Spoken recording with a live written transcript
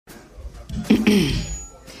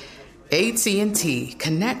AT&T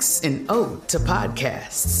connects an ode to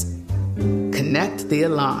podcasts. Connect the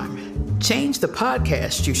alarm. Change the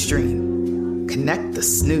podcast you stream. Connect the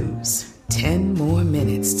snooze. 10 more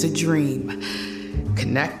minutes to dream.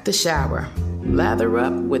 Connect the shower. Lather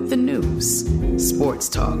up with the news. Sports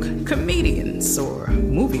talk, comedians, or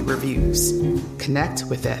movie reviews. Connect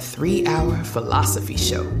with that 3-hour philosophy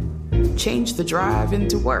show. Change the drive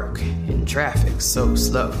into work in traffic so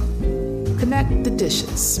slow. Connect the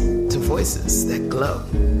dishes to voices that glow.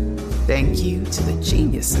 Thank you to the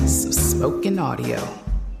geniuses of spoken audio.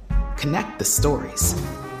 Connect the stories.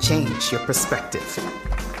 Change your perspective.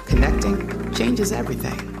 Connecting changes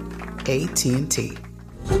everything. AT&T.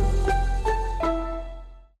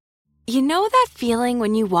 You know that feeling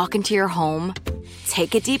when you walk into your home,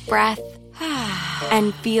 take a deep breath,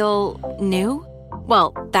 and feel new?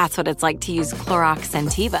 Well, that's what it's like to use Clorox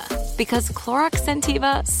Scentiva. Because Clorox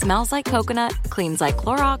Scentiva smells like coconut, cleans like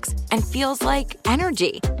Clorox, and feels like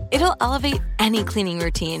energy. It'll elevate any cleaning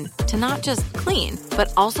routine to not just clean,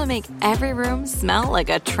 but also make every room smell like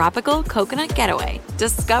a tropical coconut getaway.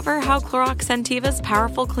 Discover how Clorox Scentiva's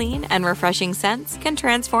powerful clean and refreshing scents can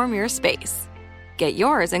transform your space. Get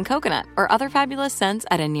yours in coconut or other fabulous scents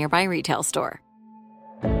at a nearby retail store.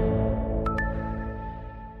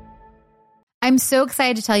 I'm so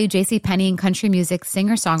excited to tell you JCPenney and country music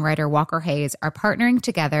singer-songwriter Walker Hayes are partnering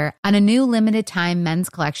together on a new limited-time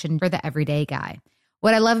men's collection for the everyday guy.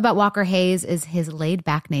 What I love about Walker Hayes is his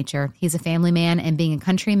laid-back nature. He's a family man, and being a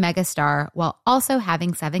country megastar while also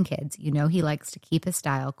having 7 kids, you know he likes to keep his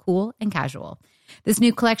style cool and casual. This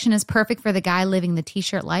new collection is perfect for the guy living the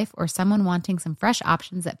t-shirt life or someone wanting some fresh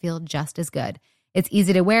options that feel just as good. It's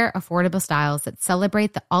easy to wear, affordable styles that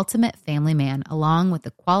celebrate the ultimate family man, along with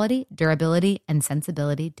the quality, durability, and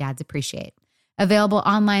sensibility dads appreciate. Available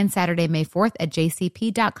online Saturday, May 4th at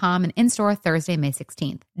jcp.com and in-store Thursday, May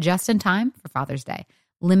 16th. Just in time for Father's Day.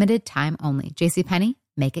 Limited time only. JCPenney,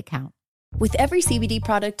 make it count. With every CBD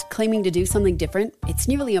product claiming to do something different, it's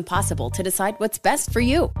nearly impossible to decide what's best for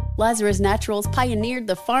you. Lazarus Naturals pioneered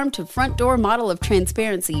the farm-to-front-door model of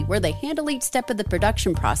transparency, where they handle each step of the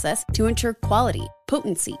production process to ensure quality,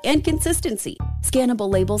 potency, and consistency. Scannable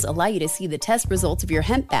labels allow you to see the test results of your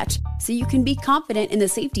hemp batch, so you can be confident in the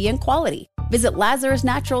safety and quality. Visit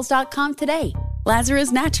LazarusNaturals.com today.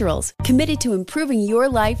 Lazarus Naturals, committed to improving your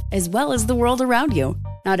life as well as the world around you.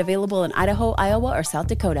 Not available in Idaho, Iowa, or South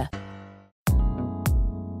Dakota.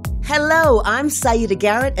 Hello, I'm Saida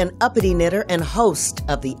Garrett, an uppity knitter and host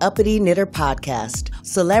of the Uppity Knitter Podcast,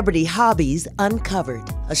 Celebrity Hobbies Uncovered,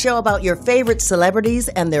 a show about your favorite celebrities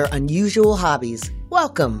and their unusual hobbies.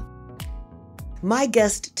 Welcome. My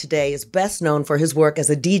guest today is best known for his work as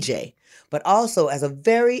a DJ, but also as a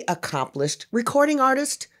very accomplished recording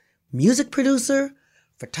artist, music producer,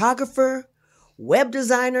 photographer, web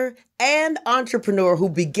designer, and entrepreneur who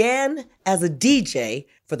began as a DJ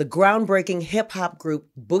for the groundbreaking hip-hop group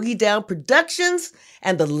Boogie Down Productions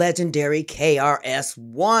and the legendary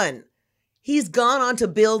KRS-One. He's gone on to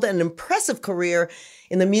build an impressive career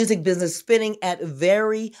in the music business, spinning at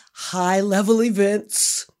very high-level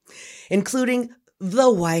events, including the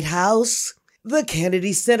White House, the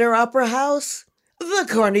Kennedy Center Opera House, the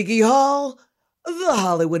Carnegie Hall, the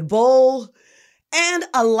Hollywood Bowl, and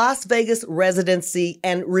a Las Vegas residency,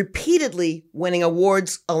 and repeatedly winning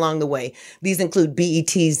awards along the way. These include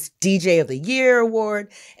BET's DJ of the Year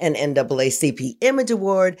Award, an NAACP Image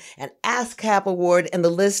Award, an ASCAP Award, and the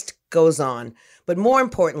list goes on. But more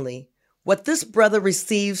importantly, what this brother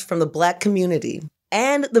receives from the Black community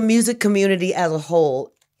and the music community as a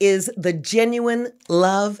whole is the genuine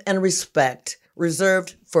love and respect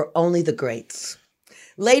reserved for only the greats.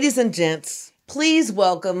 Ladies and gents, please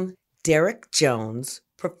welcome Derek Jones,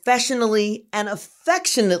 professionally and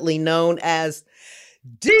affectionately known as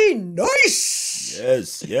D-Nice.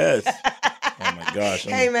 Yes. Oh my gosh.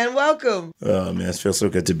 Hey man, welcome. Oh man, it feels so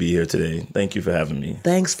good to be here today. Thank you for having me.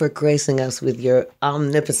 Thanks for gracing us with your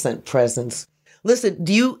omnipotent presence. Listen,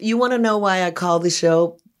 do you want to know why I call the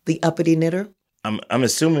show The Uppity Knitter? I'm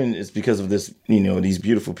assuming it's because of this, these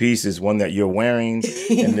beautiful pieces, one that you're wearing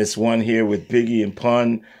and this one here with Biggie and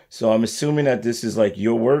Pun. So I'm assuming that this is like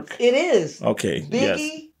your work. It is. Okay. Biggie,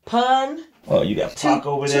 yes. Pun. Oh, you got Pac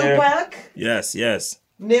over there. Tupac. Yes.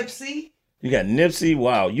 Nipsey. You got Nipsey.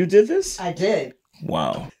 Wow. You did this? I did.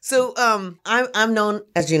 Wow. So I'm known,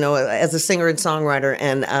 as you know, as a singer and songwriter,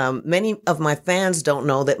 and many of my fans don't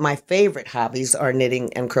know that my favorite hobbies are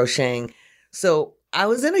knitting and crocheting. So I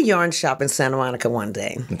was in a yarn shop in Santa Monica one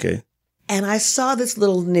day. Okay. And I saw this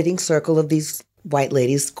little knitting circle of these white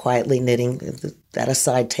ladies quietly knitting at a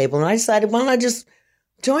side table. And I decided, why don't I just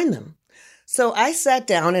join them? So I sat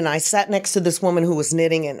down and I sat next to this woman who was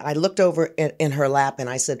knitting, and I looked over in her lap and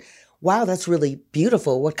I said, wow, that's really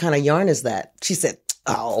beautiful. What kind of yarn is that? She said,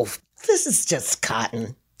 oh, this is just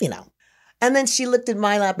cotton, you know. And then she looked at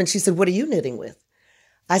my lap and she said, what are you knitting with?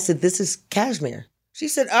 I said, this is cashmere. She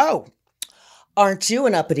said, oh, aren't you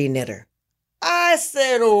an uppity knitter? I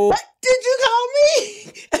said, what did you call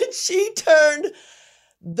me? And she turned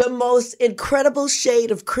the most incredible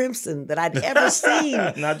shade of crimson that I'd ever seen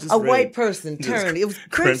a white person turn. It was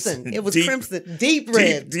crimson. It was crimson. Deep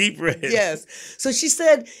red. Deep red. Yes. So she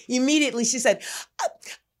said, immediately, she said,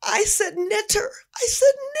 I said knitter. I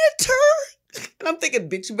said knitter. And I'm thinking,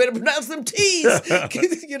 bitch, you better pronounce them T's.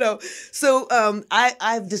 You know. So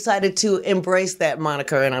I've decided to embrace that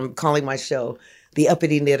moniker, and I'm calling my show The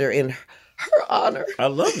Uppity Knitter in her honor. I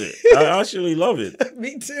love it. I actually love it.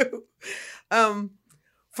 Me too.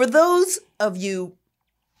 For those of you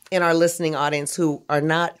in our listening audience who are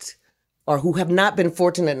not, or who have not been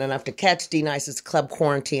fortunate enough to catch D-Nice's Club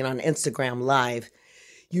Quarantine on Instagram Live,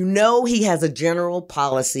 you know he has a general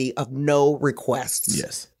policy of no requests.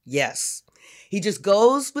 Yes. Yes. He just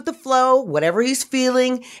goes with the flow, whatever he's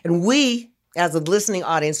feeling, and we, as a listening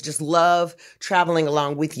audience, just love traveling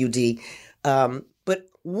along with you, D. But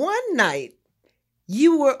one night,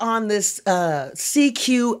 you were on this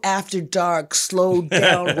CQ After Dark, slowed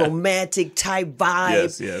down, romantic type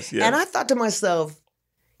vibe. Yes. And I thought to myself,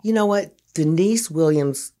 you know what? Deniece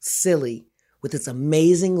Williams, Silly, with its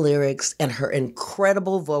amazing lyrics and her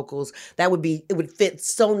incredible vocals, it would fit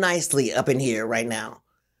so nicely up in here right now.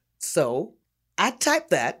 So I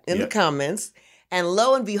typed that in the comments, and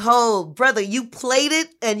lo and behold, brother, you played it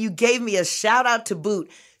and you gave me a shout out to boot.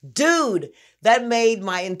 Dude, that made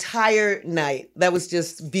my entire night. That was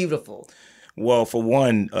just beautiful. Well, for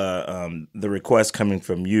one, the request coming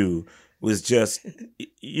from you was just,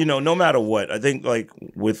 you know, no matter what, I think like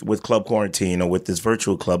with Club Quarantine or with this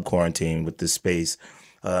virtual Club Quarantine, with this space,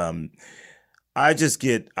 I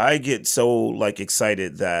get so like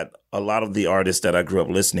excited that a lot of the artists that I grew up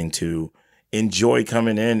listening to enjoy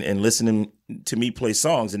coming in and listening to me play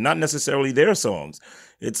songs, and not necessarily their songs.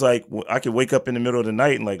 It's like I could wake up in the middle of the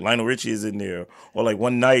night and like Lionel Richie is in there, or like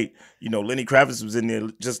one night, you know, Lenny Kravitz was in there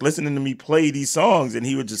just listening to me play these songs, and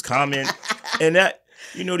he would just comment. And that,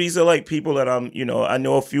 you know, these are like people that I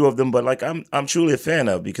know a few of them, but like I'm truly a fan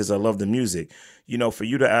of because I love the music. You know, for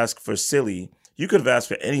you to ask for Silly, you could have asked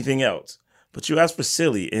for anything else, but you asked for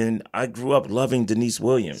Silly, and I grew up loving Deniece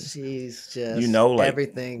Williams. She's just, you know, like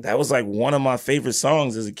everything. That was like one of my favorite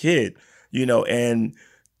songs as a kid, you know, and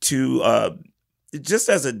to just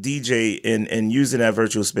as a DJ and using that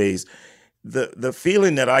virtual space, the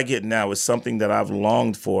feeling that I get now is something that I've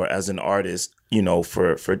longed for as an artist, you know,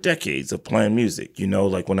 for decades of playing music. You know,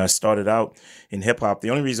 like when I started out in hip hop, the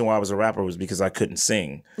only reason why I was a rapper was because I couldn't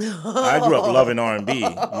sing. I grew up loving R&B,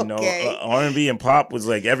 you know, R&B and pop was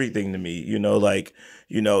like everything to me, you know, like,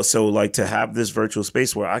 you know, so like to have this virtual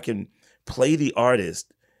space where I can play the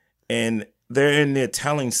artist and they're in there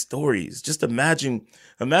telling stories. Just imagine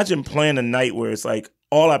playing a night where it's like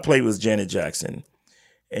all I played was Janet Jackson.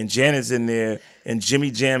 And Janet's in there and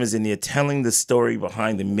Jimmy Jam is in there telling the story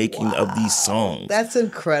behind the making of these songs. That's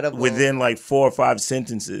incredible. Within like 4 or 5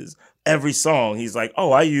 sentences. Every song, he's like,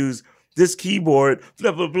 oh, I use this keyboard,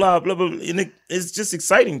 blah, blah, blah, blah, blah. And it's just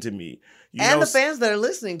exciting to me. And the fans that are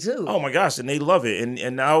listening too. Oh my gosh, and they love it.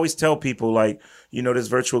 And I always tell people like, you know, this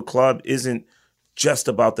virtual club isn't just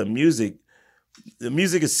about the music. The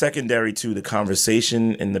music is secondary to the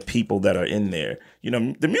conversation and the people that are in there. You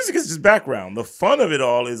know, the music is just background. The fun of it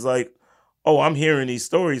all is like, oh, I'm hearing these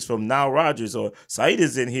stories from Nile Rodgers, or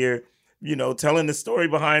Saida's in here, you know, telling the story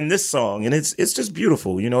behind this song. And it's just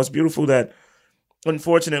beautiful. You know, it's beautiful that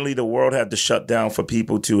unfortunately the world had to shut down for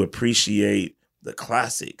people to appreciate the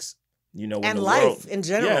classics. You know, and life in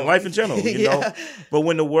general. Yeah, and life in general, you know. But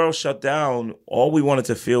when the world shut down, all we wanted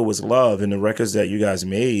to feel was love, and the records that you guys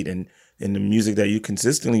made and the music that you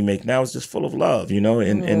consistently make now is just full of love, you know,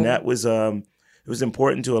 and that was it was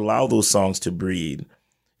important to allow those songs to breathe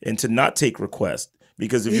and to not take requests,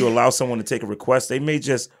 because if you allow someone to take a request, they may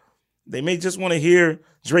just want to hear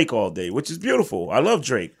Drake all day, which is beautiful. I love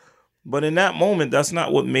Drake, but in that moment, that's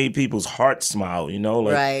not what made people's hearts smile, you know.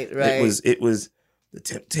 Like, right. It was the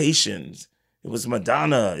Temptations, it was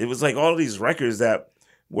Madonna, it was like all of these records that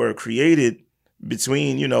were created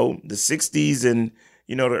between, you know, the 60s and,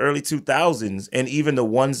 you know, the early 2000s, and even the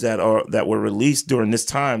ones that were released during this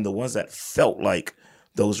time, the ones that felt like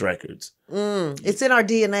those records. It's in our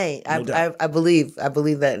DNA. No I believe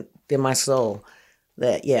that in my soul.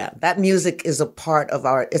 That music is a part of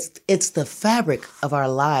it's the fabric of our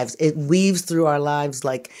lives. It weaves through our lives.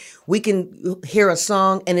 Like we can hear a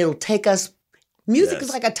song and it'll take us Music is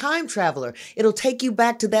like a time traveler. It'll take you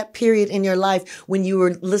back to that period in your life when you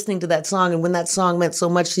were listening to that song and when that song meant so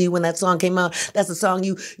much to you. When that song came out, that's the song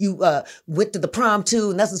you went to the prom to,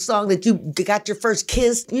 and that's the song that you got your first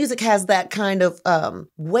kiss. Music has that kind of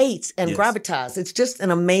weight and gravitas. It's just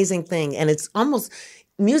an amazing thing. And it's almost,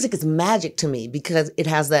 music is magic to me because it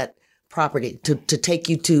has that property to take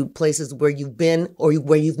you to places where you've been or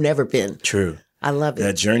where you've never been. True. I love it.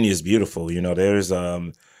 That journey is beautiful. You know, there's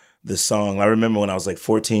the song. I remember when I was like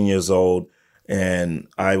 14 years old and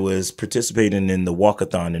I was participating in the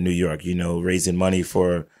walkathon in New York, you know, raising money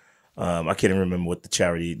for, I can't even remember what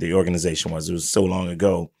the organization was. It was so long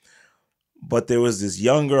ago. But there was this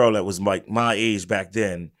young girl that was like my age back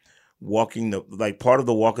then walking part of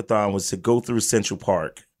the walkathon was to go through Central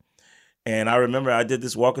Park. And I remember I did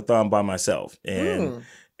this walkathon by myself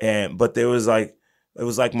but there was like, it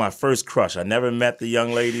was like my first crush. I never met the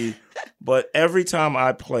young lady, but every time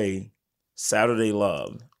I play Saturday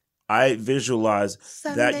Love, I visualize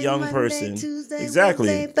Sunday, that young Monday, person. Tuesday, Exactly.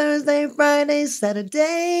 Wednesday, Thursday, Friday,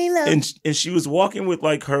 Saturday Love. And she was walking with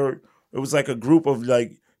like it was like a group of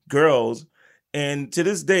like girls. And to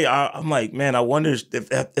this day, I'm like, man, I wonder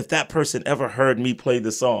if that person ever heard me play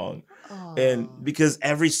the song. Aww. And because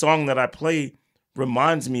every song that I play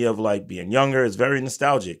reminds me of like being younger. It's very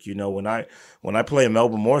nostalgic. You know, when I play a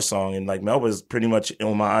Melba Moore song, and like Melba's pretty much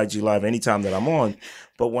on my IG Live anytime that I'm on,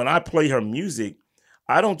 but when I play her music,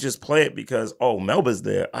 I don't just play it because, oh, Melba's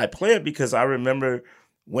there. I play it because I remember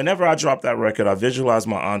whenever I dropped that record, I visualized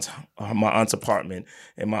my aunt's apartment,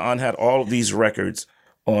 and my aunt had all of these records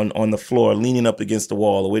on the floor, leaning up against the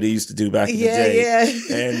wall, the way they used to do back in the day.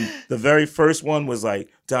 Yeah. And the very first one was like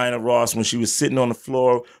Diana Ross when she was sitting on the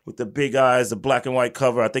floor with the big eyes, the black and white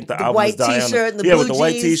cover. I think the album was Diana. T-shirt and the blue with the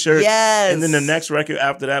white jeans. T-shirt. Yes. And then the next record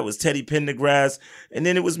after that was Teddy Pendergrass. And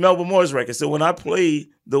then it was Melba Moore's record. So when I play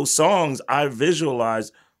those songs, I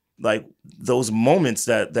visualize like those moments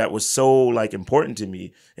that were so like important to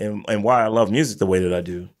me and why I love music the way that I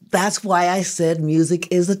do. That's why I said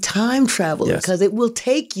music is a time traveler, because it will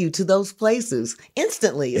take you to those places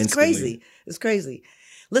instantly. It's crazy. It's crazy.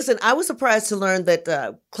 Listen, I was surprised to learn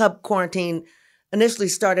that Club Quarantine initially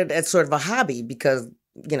started as sort of a hobby because,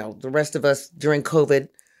 you know, the rest of us during COVID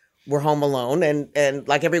were home alone. And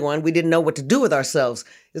like everyone, we didn't know what to do with ourselves.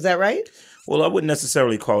 Is that right? Well, I wouldn't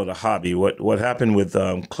necessarily call it a hobby. What happened with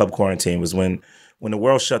Club Quarantine was when the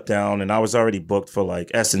world shut down and I was already booked for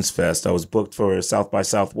like Essence Fest. I was booked for South by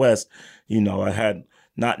Southwest. You know, I had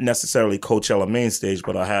not necessarily Coachella main stage,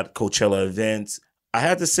 but I had Coachella events. I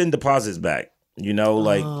had to send deposits back. You know,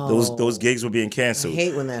 like those gigs were being canceled. I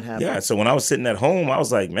hate when that happens. Yeah, so when I was sitting at home, I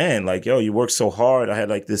was like, man, like, yo, you work so hard. I had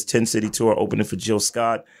like this 10-city tour opening for Jill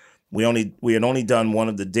Scott. We had only done one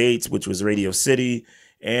of the dates, which was Radio City,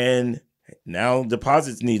 and now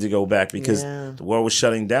deposits need to go back because the world was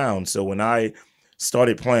shutting down. So when I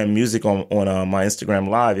started playing music on my Instagram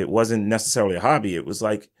Live, it wasn't necessarily a hobby. It was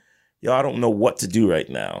like, yo, I don't know what to do right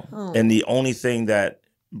now. Oh. And the only thing that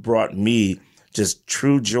brought me just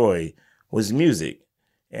true joy was music.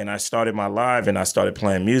 And I started my live and I started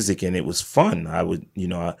playing music and it was fun. I would, you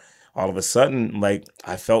know, all of a sudden, like,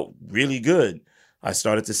 I felt really good. I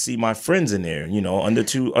started to see my friends in there, you know, under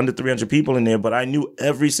 300 people in there, but I knew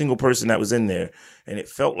every single person that was in there and it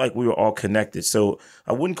felt like we were all connected. So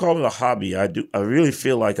I wouldn't call it a hobby. I really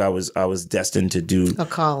feel like I was destined to do a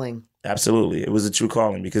calling. Absolutely. It was a true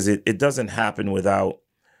calling because it doesn't happen without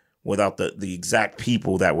the exact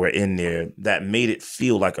people that were in there that made it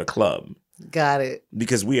feel like a club. Got it.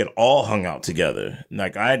 Because we had all hung out together.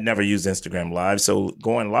 Like I had never used Instagram Live. So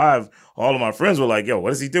going live, all of my friends were like, yo,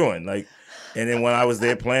 what is he doing? Like, and then when I was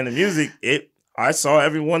there playing the music, I saw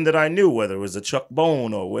everyone that I knew, whether it was a Chuck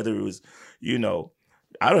Bone or whether it was, you know,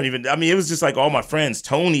 it was just like all my friends,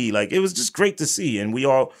 Tony, like it was just great to see. And we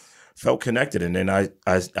all felt connected. And then I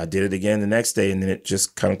did it again the next day and then it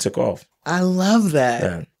just kind of took off. I love that.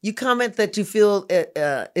 Yeah. You comment that you feel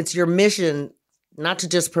it's your mission not to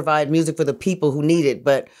just provide music for the people who need it,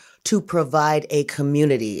 but to provide a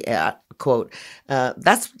community, quote.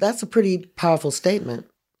 That's a pretty powerful statement.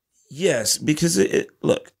 Yes, because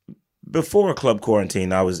look, before Club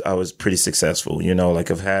Quarantine, I was pretty successful. You know, like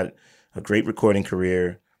I've had a great recording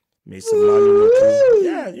career, made some monumental,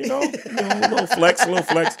 a little flex.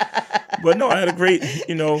 But no, I had a great,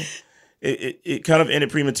 you know, it kind of ended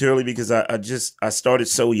prematurely because I started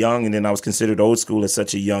so young, and then I was considered old school at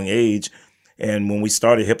such a young age. And when we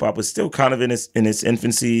started, hip hop was still kind of in its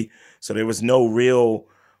infancy, so there was no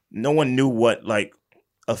one knew what like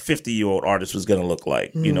a 50-year-old artist was going to look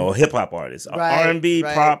like, you know, a hip hop artist, right, R&B,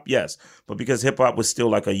 pop, yes. But because hip hop was still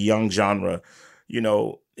like a young genre, you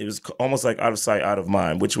know, it was almost like out of sight, out of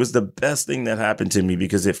mind, which was the best thing that happened to me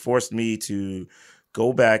because it forced me to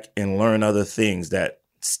go back and learn other things that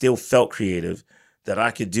still felt creative that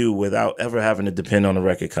I could do without ever having to depend on a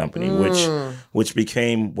record company, which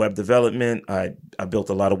became web development. I built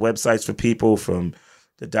a lot of websites for people, from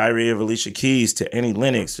the Diary of Alicia Keys to Annie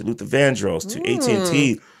Lennox to Luther Vandross to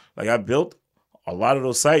AT&T. Like, I built a lot of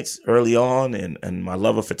those sites early on, and my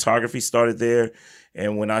love of photography started there.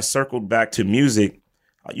 And when I circled back to music,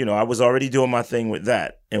 you know, I was already doing my thing with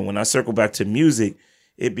that. And when I circled back to music,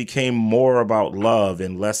 it became more about love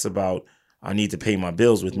and less about I need to pay my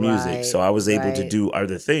bills with music. Right, so I was able to do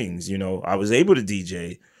other things. You know, I was able to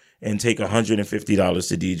DJ and take $150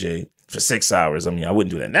 to DJ for 6 hours. I mean, I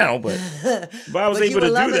wouldn't do that now, but I was able to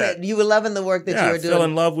do that. You were loving the work that you were doing. I fell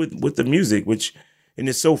in love with the music, and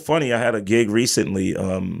it's so funny. I had a gig recently.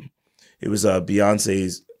 It was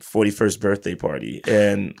Beyonce's 41st birthday party.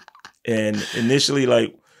 And initially,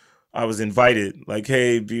 like, I was invited, like,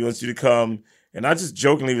 hey, B wants you to come. And I just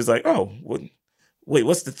jokingly was like, oh, wait,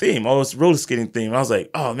 what's the theme? Oh, it's roller skating theme. And I was like,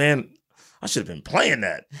 oh, man, I should have been playing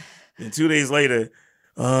that. And 2 days later,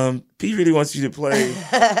 P really wants you to play.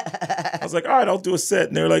 I was like, all right, I'll do a set.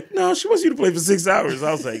 And they were like, no, she wants you to play for 6 hours.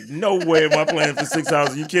 I was like, no way am I playing for 6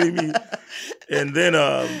 hours. Are you kidding me? And then,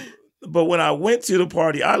 but when I went to the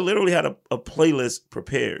party, I literally had a playlist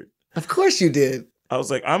prepared. Of course you did. I was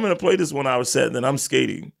like, I'm going to play this 1 hour set and then I'm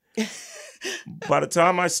skating. By the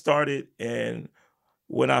time I started, and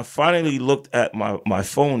when I finally looked at my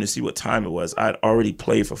phone to see what time it was, I'd already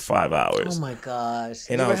played for 5 hours. Oh my gosh.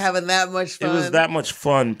 And you were having that much fun. It was that much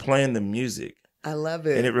fun playing the music. I love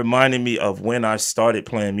it. And it reminded me of when I started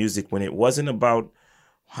playing music, when it wasn't about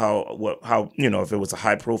how you know, if it was a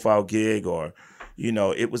high profile gig or, you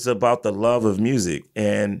know, it was about the love of music,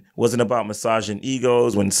 and it wasn't about massaging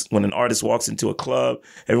egos. When an artist walks into a club,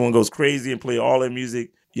 everyone goes crazy and play all their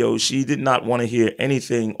music. Yo, she did not want to hear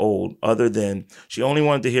anything old other than she only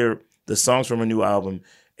wanted to hear the songs from her new album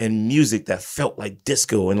and music that felt like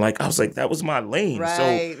disco. And like, I was like, that was my lane.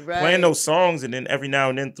 Right. Playing those songs and then every now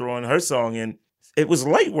and then throwing her song in, it was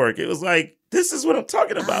light work. It was like, this is what I'm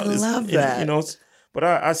talking about. I love that. You know, but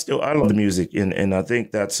I love the music. And I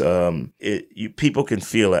think that's, people can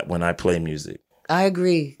feel that when I play music. I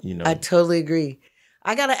agree. You know, I totally agree.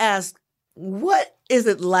 I got to ask, what is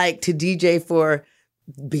it like to DJ for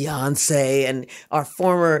Beyonce and our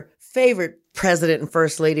former favorite president and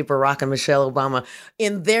first lady, Barack and Michelle Obama,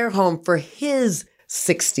 in their home for his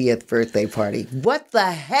 60th birthday party? What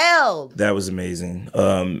the hell? That was amazing.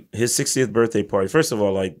 His 60th birthday party. First of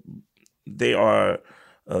all, like, they are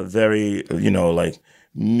a very, you know, like,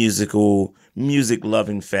 music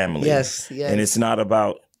loving family. Yes. And it's not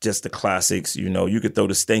about just the classics. You know, you could throw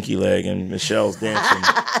the stanky leg and Michelle's dancing,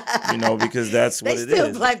 you know, because that's what it is. They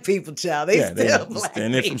still black people, child. And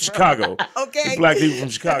they're from Chicago. Okay. They're black people from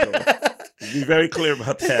Chicago. Be very clear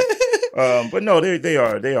about that. But no, they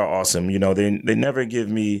are awesome. You know, they've never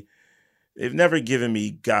given me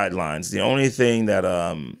guidelines. The only thing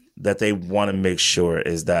that they want to make sure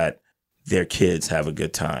is that their kids have a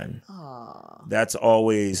good time. Aww. That's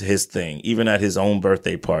always his thing. Even at his own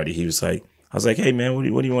birthday party, he was like, I was like, hey, man, what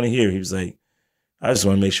do you want to hear? He was like, I just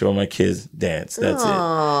want to make sure my kids dance. That's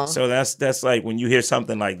Aww. it. So that's like, when you hear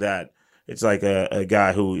something like that, it's like a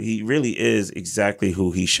guy who, he really is exactly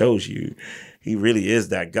who he shows you. He really is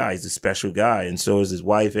that guy. He's a special guy. And so is his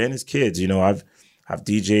wife and his kids. You know, I've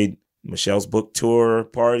DJ'd Michelle's book tour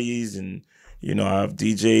parties, and, you know, I've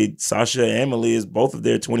DJ'd Sasha and Emily's, both of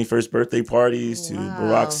their 21st birthday parties, to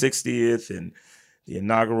Barack's 60th, and the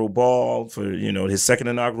inaugural ball for, you know, his second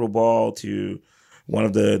inaugural ball, to one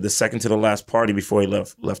of the second to the last party before he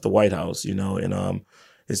left the White House, you know. And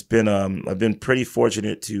it's been I've been pretty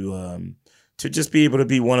fortunate to just be able to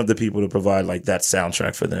be one of the people to provide like that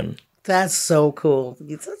soundtrack for them. That's so cool.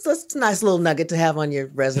 That's a nice little nugget to have on your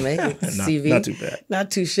resume, CV. Not too bad.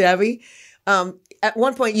 Not too shabby. At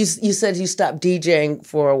one point, you said you stopped DJing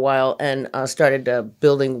for a while and started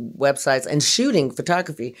building websites and shooting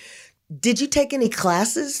photography. Did you take any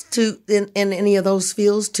classes in any of those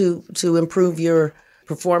fields to improve your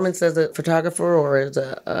performance as a photographer or as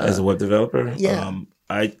a web developer? Yeah.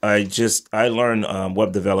 I learned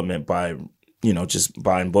web development by, you know, just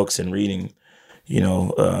buying books and reading. You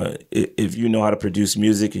know, if you know how to produce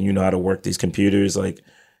music and you know how to work these computers, like,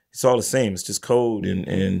 it's all the same. It's just code.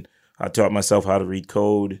 And I taught myself how to read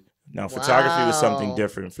code. Now, photography was something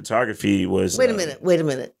different. Photography was... Wait a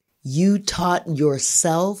minute. You taught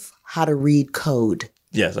yourself how to read code?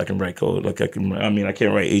 Yes, I can write code. Like, I can't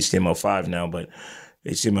write HTML5 now, but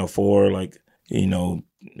HTML4, like, you know,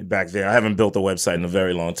 back there, I haven't built a website in a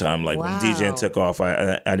very long time. Like, when DJing took off,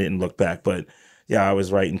 I didn't look back. But I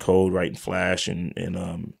was writing code, writing Flash,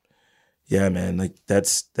 and yeah, man, like that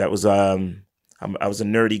was I was a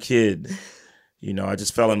nerdy kid. You know, I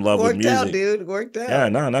just fell in love with music. Worked out, dude. Worked out. Yeah,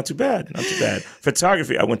 no, not too bad. Not too bad.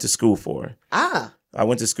 Photography, I went to school for. I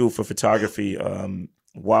went to school for photography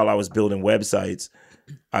while I was building websites.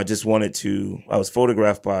 I was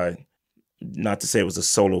photographed by, not to say it was a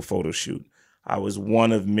solo photo shoot. I was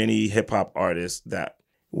one of many hip hop artists that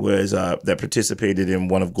participated in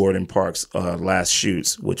one of Gordon Parks' last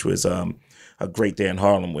shoots, which was a Great Day in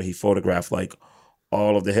Harlem, where he photographed like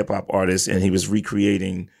all of the hip hop artists, and he was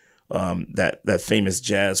recreating that famous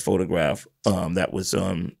jazz photograph that was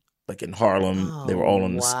like in Harlem. They were all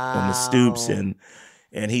on the stoops, and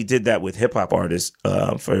he did that with hip hop artists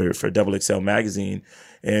for Double XL magazine.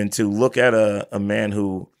 And to look at a man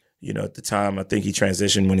who, you know, at the time, I think he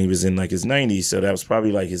transitioned when he was in like his 90s, so that was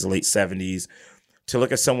probably like his late 70s. To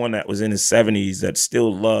look at someone that was in his 70s that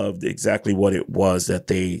still loved exactly what it was that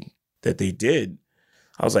they did,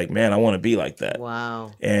 I was like, man, I want to be like that.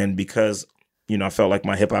 Wow. And because, you know, I felt like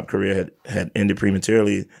my hip hop career had ended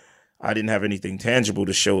prematurely, I didn't have anything tangible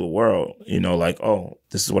to show the world, you know, like, oh,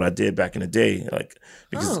 this is what I did back in the day. Like,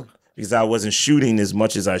 because I wasn't shooting as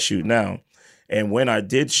much as I shoot now. And when I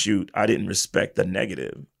did shoot, I didn't respect the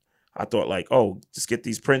negative. I thought like, oh, just get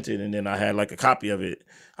these printed. And then I had like a copy of it.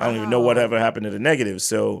 I don't even know whatever happened to the negative.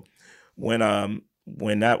 So when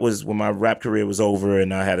my rap career was over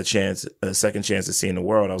and I had a second chance of seeing the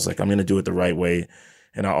world, I was like, I'm going to do it the right way.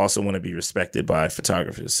 And I also want to be respected by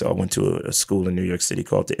photographers. So I went to a school in New York City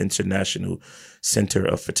called the International Center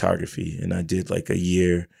of Photography. And I did like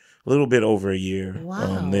a little bit over a year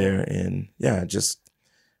there. And yeah,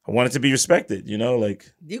 I wanted to be respected, you know,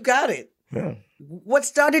 like. You got it. Yeah. What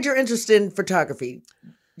started your interest in photography?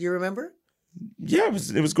 You remember? Yeah,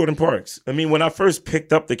 it was Gordon Parks. I mean, when I first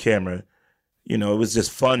picked up the camera, you know, it was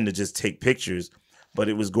just fun to just take pictures. But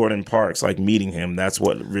it was Gordon Parks, like meeting him. That's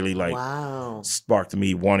what really sparked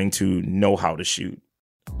me wanting to know how to shoot.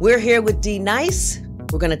 We're here with D Nice.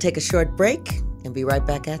 We're going to take a short break and be right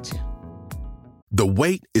back at you. The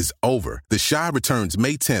wait is over. The Chi returns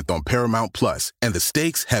May 10th on Paramount Plus, and the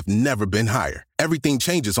stakes have never been higher. Everything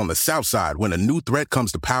changes on the South Side when a new threat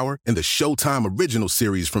comes to power in the Showtime original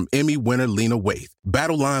series from Emmy winner Lena Waithe.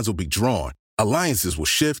 Battle lines will be drawn, alliances will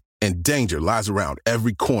shift, and danger lies around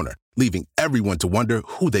every corner, leaving everyone to wonder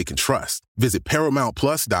who they can trust. Visit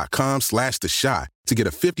ParamountPlus.com/The Chi to get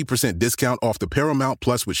a 50% discount off the Paramount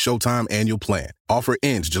Plus with Showtime annual plan. Offer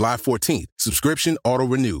ends July 14th. Subscription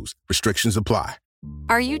auto-renews. Restrictions apply.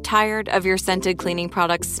 Are you tired of your scented cleaning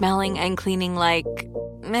products smelling and cleaning like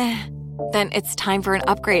meh? Then it's time for an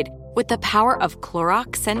upgrade with the power of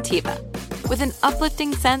Clorox Scentiva. With an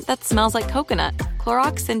uplifting scent that smells like coconut,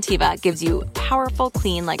 Clorox Scentiva gives you powerful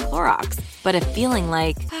clean like Clorox, but a feeling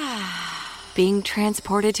like being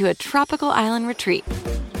transported to a tropical island retreat.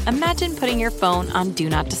 Imagine putting your phone on Do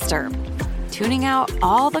Not Disturb, tuning out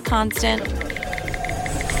all the constant,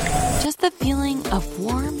 just the feeling of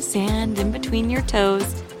warm sand in between your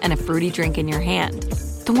toes and a fruity drink in your hand.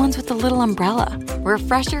 The ones with the little umbrella.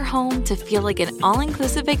 Refresh your home to feel like an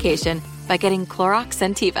all-inclusive vacation by getting Clorox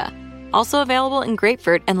Scentiva. Also available in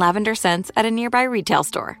grapefruit and lavender scents at a nearby retail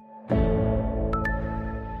store.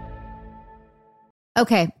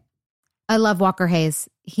 Okay. I love Walker Hayes.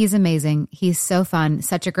 He's amazing. He's so fun,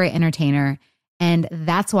 such a great entertainer. And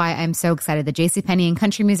that's why I'm so excited that JCPenney and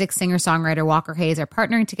country music singer-songwriter Walker Hayes are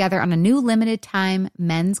partnering together on a new limited-time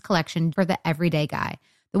men's collection for the everyday guy.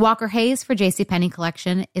 The Walker Hayes for JCPenney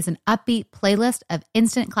collection is an upbeat playlist of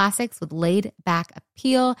instant classics with laid-back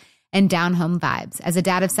appeal and down-home vibes. As a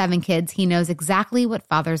dad of 7 kids, he knows exactly what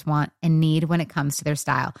fathers want and need when it comes to their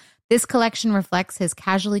style. This collection reflects his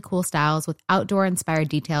casually cool styles with outdoor-inspired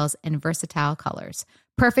details and versatile colors.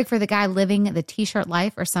 Perfect for the guy living the t-shirt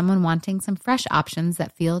life or someone wanting some fresh options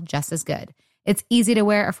that feel just as good. It's easy to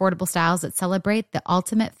wear, affordable styles that celebrate the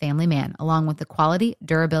ultimate family man, along with the quality,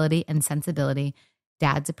 durability, and sensibility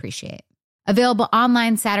dads appreciate. Available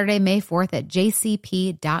online Saturday, May 4th at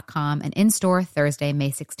jcp.com and in-store Thursday, May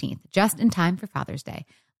 16th, just in time for Father's Day.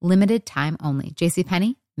 Limited time only.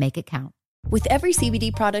 JCPenney, make it count. With every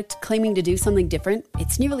CBD product claiming to do something different,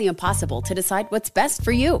 it's nearly impossible to decide what's best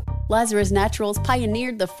for you. Lazarus Naturals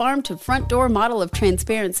pioneered the farm-to-front-door model of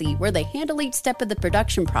transparency, where they handle each step of the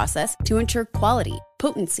production process to ensure quality,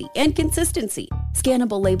 potency, and consistency.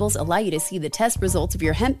 Scannable labels allow you to see the test results of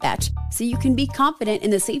your hemp batch, so you can be confident in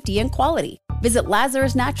the safety and quality. Visit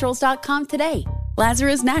LazarusNaturals.com today.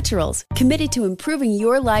 Lazarus Naturals, committed to improving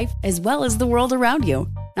your life as well as the world around you.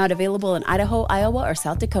 Not available in Idaho, Iowa, or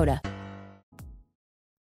South Dakota.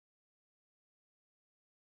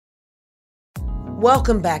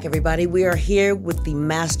 Welcome back, everybody. We are here with the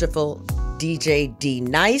masterful DJ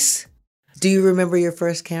D-Nice. Do you remember your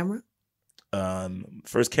first camera?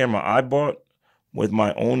 First camera I bought with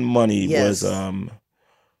my own money was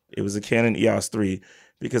it was a Canon EOS 3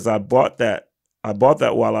 because I bought that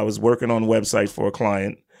while I was working on a website for a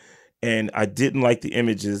client, and I didn't like the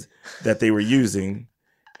images that they were using,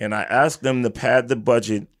 and I asked them to pad the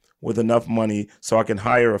budget with enough money so I can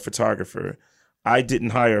hire a photographer. I didn't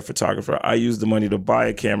hire a photographer. I used the money to buy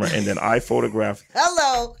a camera, and then I photographed.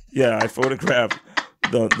 Hello. Yeah, I photographed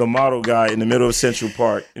the model guy in the middle of Central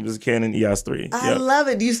Park. It was a Canon EOS 3. I love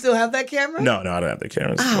it. Do you still have that camera? No, I don't have the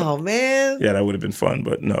camera. Oh, man. Yeah, that would have been fun,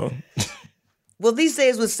 but no. Well, these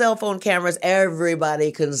days with cell phone cameras,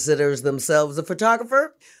 everybody considers themselves a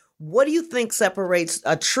photographer. What do you think separates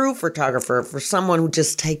a true photographer for someone who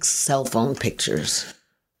just takes cell phone pictures?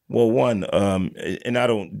 Well, one, and I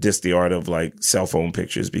don't diss the art of like cell phone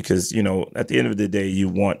pictures because, you know, at the end of the day, you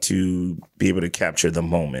want to be able to capture the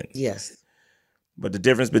moment. Yes. But the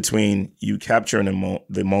difference between you capturing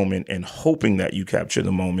the moment and hoping that you capture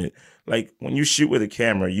the moment, like when you shoot with a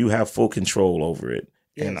camera, you have full control over it.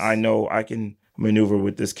 Yes. And I know I can maneuver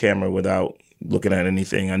with this camera without looking at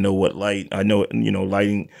anything. I know what light, I know, you know,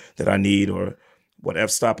 lighting that I need or what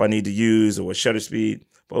f-stop I need to use or what shutter speed.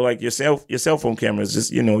 But like your cell phone camera is just,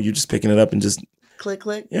 you know, you're just picking it up and just click.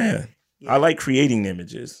 Yeah. I like creating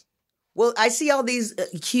images. Well, I see all these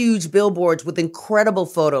huge billboards with incredible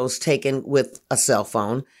photos taken with a cell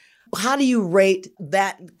phone. How do you rate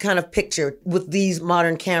that kind of picture with these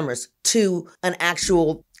modern cameras to an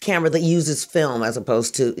actual camera that uses film as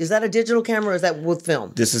opposed to, is that a digital camera or is that with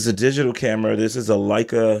film? This is a digital camera. This is a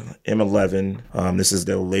Leica M11. This is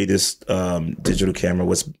the latest digital camera.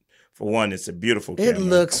 For one, it's a beautiful camera. It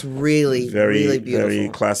looks really beautiful. Very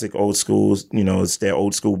classic old school. You know, it's their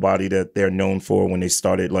old school body that they're known for when they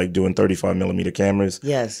started like doing 35 millimeter cameras.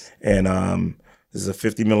 Yes. And this is a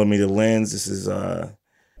 50 millimeter lens. This is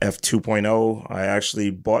f2.0. I actually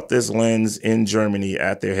bought this lens in Germany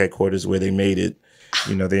at their headquarters where they made it.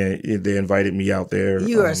 You know, they invited me out there.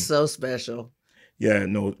 You are so special. Yeah,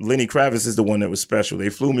 no, Lenny Kravitz is the one that was special. They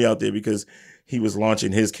flew me out there because he was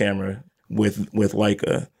launching his camera with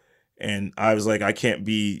Leica. And I was like, I can't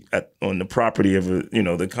be on the property of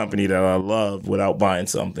the company that I love without buying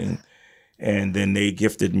something. And then they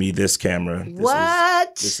gifted me this camera.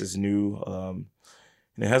 This is new. And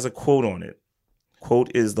it has a quote on it. Quote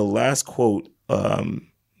is the last quote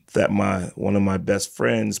that one of my best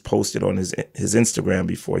friends posted on his Instagram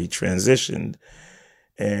before he transitioned.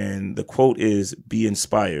 And the quote is, "Be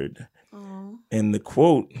inspired." Aww. And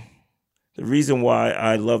the reason why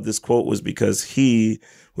I love this quote was because he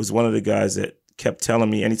was one of the guys that kept telling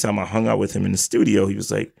me anytime I hung out with him in the studio, he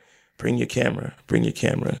was like, bring your camera.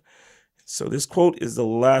 So this quote is the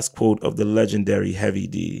last quote of the legendary Heavy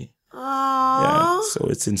D. Aww. Yeah, so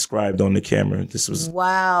it's inscribed on the camera.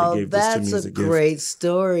 Wow, that's a great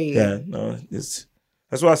story. Yeah, no, that's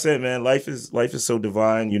what I said, man. Life is so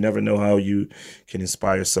divine. You never know how you can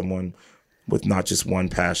inspire someone with not just one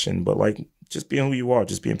passion, but like just being who you are,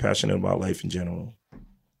 just being passionate about life in general.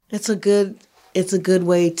 It's a good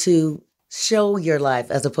way to show your life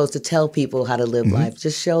as opposed to tell people how to live life.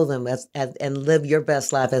 Just show them and live your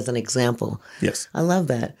best life as an example. Yes. I love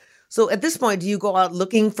that. So at this point, do you go out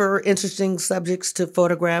looking for interesting subjects to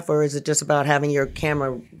photograph, or is it just about having your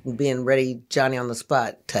camera being ready, Johnny on the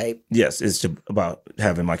spot type? Yes, it's about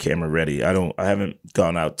having my camera ready. I haven't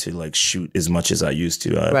gone out to like shoot as much as I used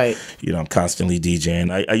to. Right. You know, I'm constantly DJing.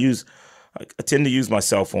 I tend to use my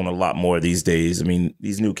cell phone a lot more these days. I mean,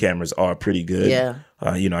 these new cameras are pretty good. Yeah.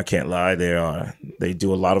 You know, I can't lie. They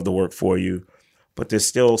do a lot of the work for you, but there's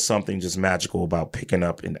still something just magical about picking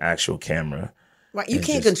up an actual camera. Right. You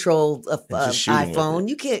can't control an iPhone.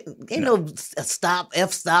 You can't. Ain't no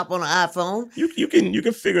f-stop on an iPhone. You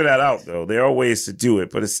can figure that out though. There are ways to do it,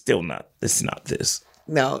 but it's not this.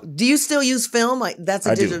 No. Do you still use film? Like that's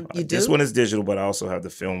a digital. You do? This one is digital, but I also have the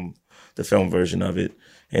film version of it.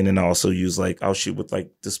 And then I also use I'll shoot with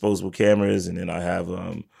disposable cameras, and then I have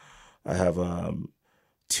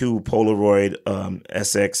two Polaroid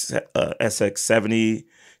SX70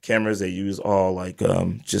 cameras. They use all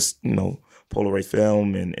just Polaroid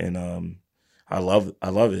film, and I love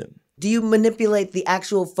it. Do you manipulate the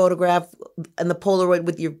actual photograph and the Polaroid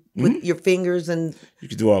with your fingers? And you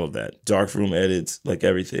can do all of that, darkroom edits, like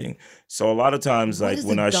everything. So a lot of times,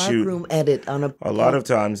 when I shoot, darkroom edit on a lot of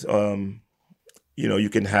times. You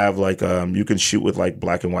can have you can shoot with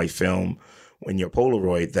black and white film in your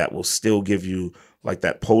Polaroid that will still give you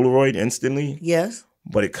that Polaroid instantly. Yes.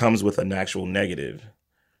 But it comes with an actual negative,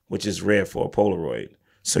 which is rare for a Polaroid.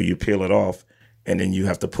 So you peel it off and then you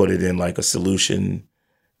have to put it in like a solution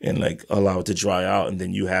and like allow it to dry out, and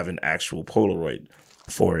then you have an actual Polaroid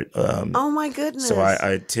for it. Oh my goodness! So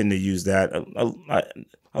I tend to use that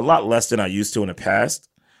a lot less than I used to in the past.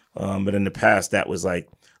 But in the past, that was like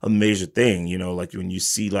a major thing, you know, like when you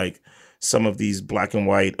see like some of these black and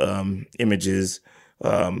white images,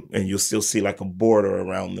 and you'll still see like a border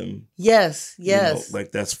around them. Yes. You know,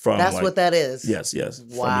 like that's like, what that is. Yes.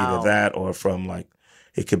 Wow. From either that or from like,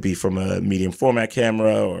 it could be from a medium format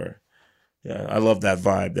camera or, yeah, I love that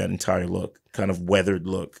vibe, that entire look, kind of weathered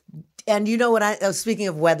look. And you know what? Speaking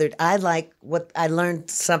of weathered, I like what I learned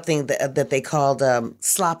something that they called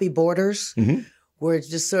sloppy borders, where it's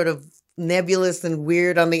just sort of nebulous and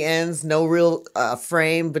weird on the ends, no real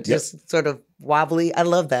frame, but just sort of wobbly. I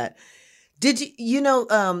love that. Did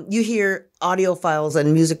you hear audiophiles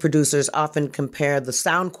and music producers often compare the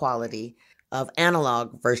sound quality of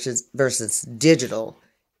analog versus digital.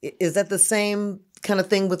 Is that the same kind of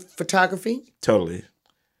thing with photography? Totally.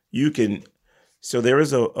 So there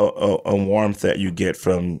is a warmth that you get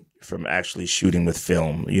from actually shooting with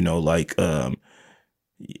film, you know, like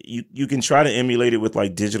you can try to emulate it with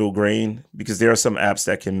like digital grain, because there are some apps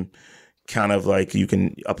that can kind of like, you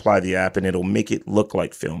can apply the app and it'll make it look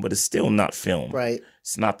like film, but it's still not film. Right.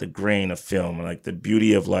 It's not the grain of film. Like the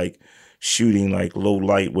beauty of like shooting like low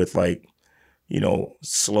light with like, you know,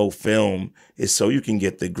 slow film is so you can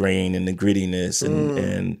get the grain and the grittiness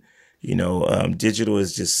and you know, digital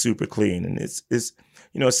is just super clean. And it's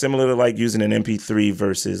you know, similar to like using an MP3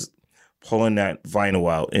 versus pulling that vinyl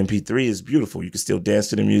out. MP3 is beautiful. You can still dance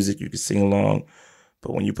to the music. You can sing along.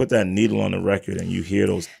 But when you put that needle on the record and you hear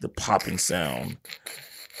the popping sound,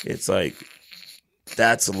 it's like,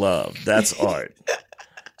 that's love. That's art.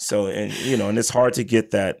 So, and you know, and it's hard to get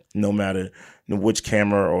that no matter which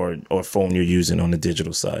camera or phone you're using on the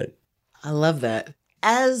digital side. I love that.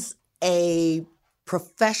 As a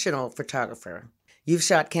professional photographer, you've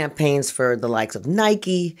shot campaigns for the likes of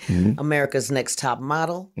Nike, America's Next Top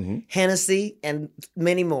Model, Hennessy, and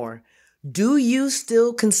many more. Do you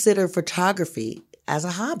still consider photography as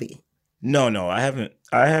a hobby? No, I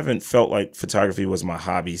haven't felt like photography was my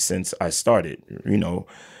hobby since I started. You know,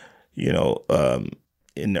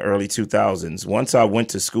 in the early 2000s. Once I went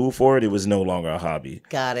to school for it, it was no longer a hobby.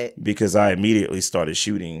 Got it. Because I immediately started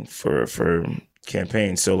shooting for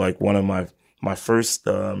campaigns. So like one of my first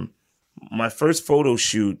photo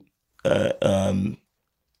shoot,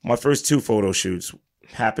 my first two photo shoots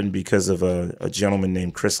happened because of a gentleman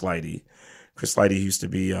named Chris Lighty. Chris Lighty used to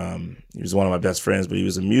be, he was one of my best friends, but he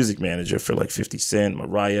was a music manager for like 50 Cent,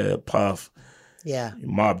 Mariah, Puff,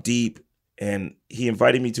 Mobb Deep. And he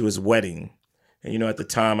invited me to his wedding. And, you know, at the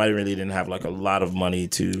time, I really didn't have like a lot of money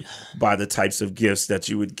to buy the types of gifts that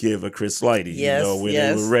you would give a Chris Lighty. Yes, you know, when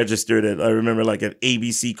they were registered at, I remember like at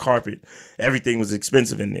ABC Carpet, everything was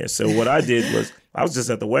expensive in there. So what I did was, I was just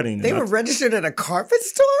at the wedding. They were registered at a carpet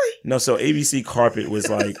store? No, so ABC Carpet was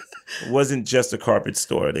like, it wasn't just a carpet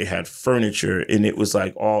store. They had furniture and it was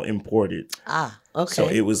like all imported. Ah, okay. So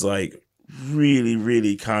it was like really,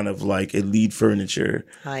 really kind of like elite furniture.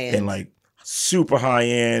 High end. And like super high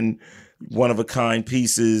end, one of a kind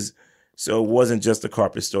pieces. So it wasn't just a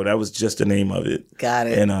carpet store. That was just the name of it. Got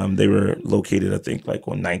it. And they were located, I think, like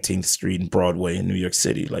on 19th Street and Broadway in New York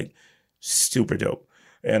City. Like super dope.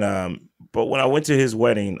 And but when I went to his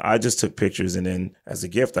wedding, I just took pictures, and then as a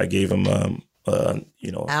gift, I gave him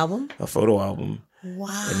album, a photo album.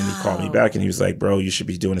 Wow. And then he called me back, and he was like, "Bro, you should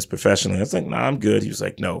be doing this professionally." I was like, "Nah, I'm good." He was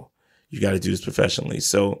like, "No, you got to do this professionally."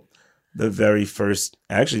 So the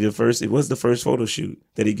first photo shoot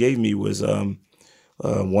that he gave me was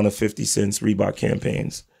one of 50 Cent's Reebok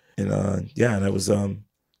campaigns, and that was I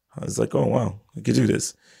was like, "Oh wow, I could do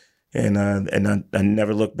this." And I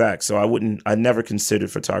never looked back. So I never considered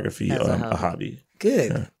photography a hobby.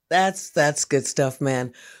 Good. Yeah. That's good stuff,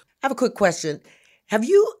 man. I have a quick question. Have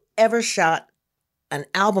you ever shot an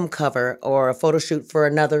album cover or a photo shoot for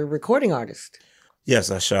another recording artist? Yes,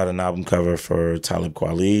 I shot an album cover for Talib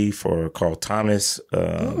Kweli, for Carl Thomas.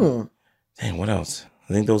 Dang, what else?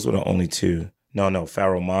 I think those were the only two. No,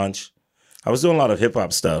 Pharoah Monch. I was doing a lot of hip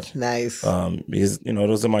hop stuff. Nice. Because, you know,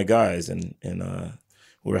 those are my guys, and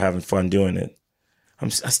we were having fun doing it. I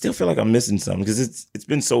still feel like I'm missing something because it's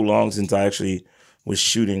been so long since I actually was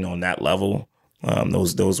shooting on that level.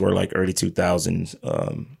 Those were like early 2000s.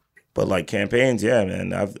 But like campaigns, yeah,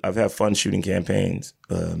 man, I've had fun shooting campaigns.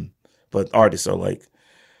 But artists are like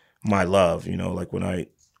my love, you know. Like when I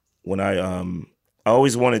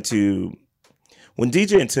always wanted to, when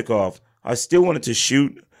DJing took off, I still wanted to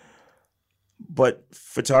shoot. But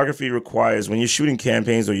photography requires, when you're shooting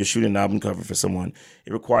campaigns or you're shooting an album cover for someone,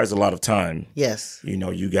 it requires a lot of time. Yes. You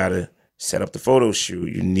know, you got to set up the photo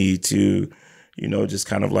shoot. You need to, just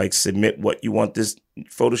kind of like submit what you want this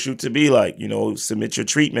photo shoot to be like, submit your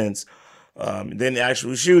treatments. Then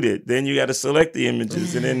actually shoot it. Then you got to select the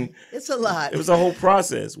images. And then it's a lot. It was a whole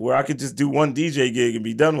process where I could just do one DJ gig and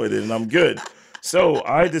be done with it and I'm good. So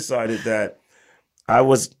I decided that I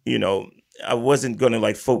wasn't going to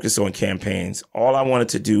like focus on campaigns. All I wanted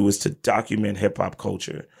to do was to document hip hop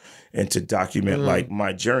culture and to document like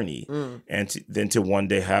my journey and then to one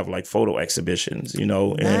day have like photo exhibitions,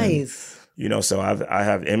 Nice. And, so I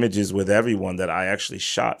have images with everyone that I actually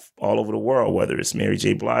shot all over the world, whether it's Mary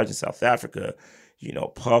J. Blige in South Africa,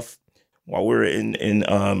 Puff while we were in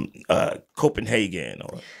Copenhagen,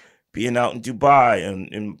 or being out in Dubai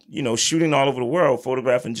and shooting all over the world,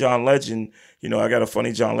 photographing John Legend. I got a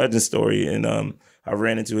funny John Legend story, and I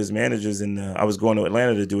ran into his managers, and I was going to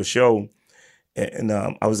Atlanta to do a show, and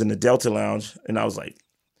I was in the Delta Lounge, and I was like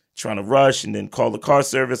trying to rush and then call the car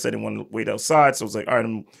service. I didn't want to wait outside, so I was like, all right,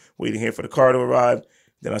 I'm waiting here for the car to arrive.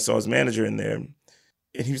 Then I saw his manager in there,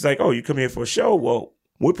 and he was like, oh, you come here for a show? Well,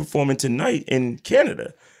 we're performing tonight in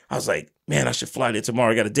Canada. I was like, man, I should fly there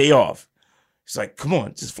tomorrow. I got a day off. He's like, come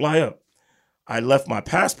on, just fly up. I left my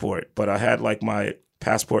passport, but I had like my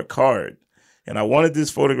passport card. And I wanted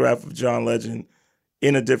this photograph of John Legend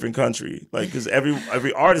in a different country. Like, because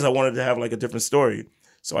every artist I wanted to have like a different story.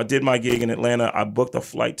 So I did my gig in Atlanta. I booked a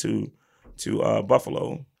flight to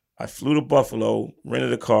Buffalo. I flew to Buffalo,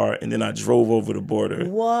 rented a car, and then I drove over the border.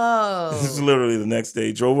 Whoa. This is literally the next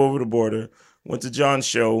day. Drove over the border, went to John's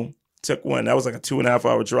show, took one. That was like a 2.5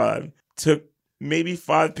 hour drive. Took maybe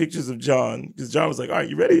 5 pictures of John, because John was like, all right,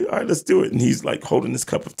 you ready? All right, let's do it. And he's like holding this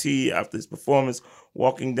cup of tea after his performance,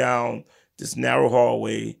 walking down this narrow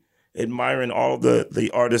hallway, admiring all of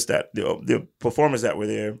the artists the performers that were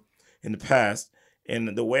there in the past.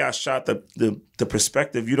 And the way I shot the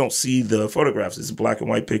perspective, you don't see the photographs. It's a black and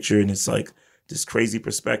white picture, and it's like this crazy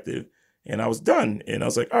perspective. And I was done. And I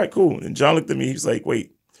was like, all right, cool. And John looked at me. He was like,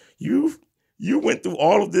 wait, you went through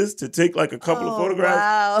all of this to take like a couple of photographs?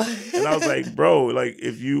 Wow. And I was like, bro, like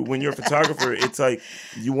when you're a photographer, it's like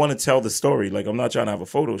you want to tell the story. Like, I'm not trying to have a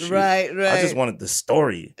photo shoot. Right. I just wanted the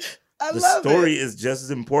story. I the love story it. is just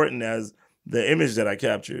as important as the image that I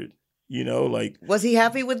captured. Like, was he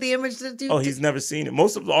happy with the image that you? Oh, he's never seen it.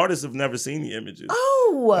 Most of the artists have never seen the images.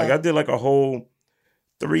 Oh, like I did like a whole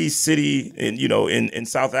 3-city in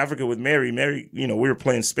South Africa with Mary. Mary, we were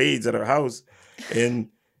playing spades at her house, and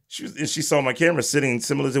she saw my camera sitting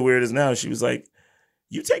similar to where it is now. She was like,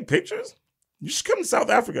 "You take pictures? You should come to South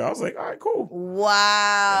Africa." I was like, "All right, cool."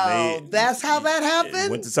 Wow, that's how that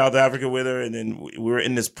happened? Went to South Africa with her, and then we were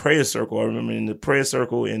in this prayer circle. I remember in the prayer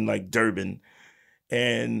circle in like Durban,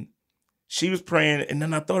 and she was praying, and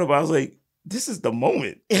then I thought about it, I was like, this is the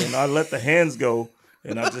moment. And I let the hands go,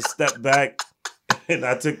 and I just stepped back, and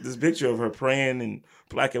I took this picture of her praying in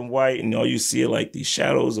black and white, and all you see are like these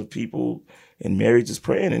shadows of people, and Mary just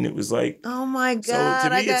praying, and it was like, oh my God, so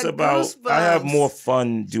to me, it's about, goosebumps. I have more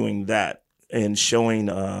fun doing that and showing,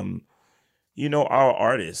 our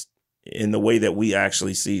artists in the way that we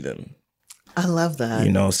actually see them. I love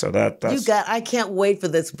that. So that's... I can't wait for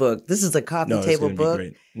this book. This is a coffee table book.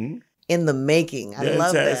 Be great. In the making. I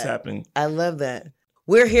love that. It's happening. I love that.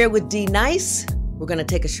 We're here with D Nice. We're going to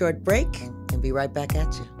take a short break and be right back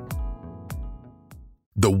at you.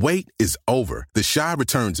 The wait is over. The Chi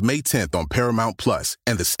returns May 10th on Paramount Plus,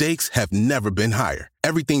 and the stakes have never been higher.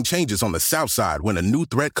 Everything changes on the South Side when a new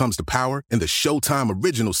threat comes to power in the Showtime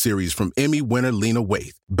original series from Emmy winner Lena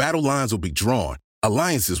Waithe. Battle lines will be drawn,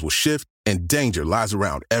 alliances will shift, and danger lies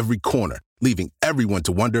around every corner, leaving everyone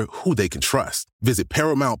to wonder who they can trust. Visit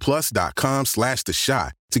ParamountPlus.com/The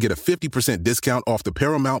Chi to get a 50% discount off the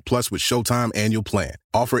Paramount Plus with Showtime annual plan.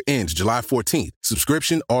 Offer ends July 14th.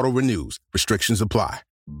 Subscription auto-renews. Restrictions apply.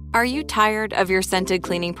 Are you tired of your scented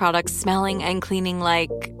cleaning products smelling and cleaning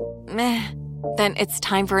like meh? Then it's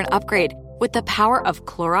time for an upgrade with the power of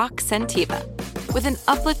Clorox Scentiva. With an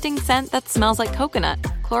uplifting scent that smells like coconut,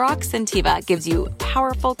 Clorox Scentiva gives you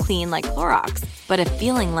powerful clean like Clorox, but a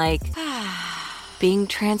feeling like being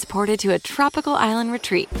transported to a tropical island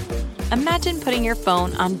retreat. Imagine putting your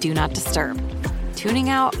phone on Do Not Disturb, tuning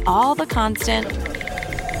out all the constant,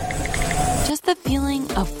 just the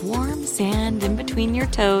feeling of warm sand in between your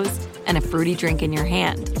toes and a fruity drink in your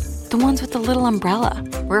hand. The ones with the little umbrella.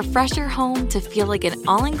 Refresh your home to feel like an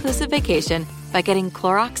all-inclusive vacation by getting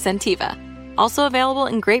Clorox Scentiva. Also available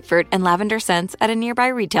in grapefruit and lavender scents at a nearby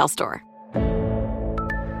retail store.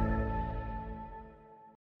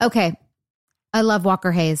 Okay. I love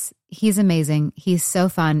Walker Hayes. He's amazing. He's so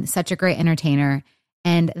fun, such a great entertainer.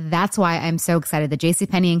 And that's why I'm so excited that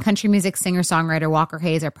JCPenney and country music singer-songwriter Walker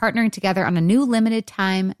Hayes are partnering together on a new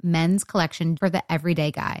limited-time men's collection for the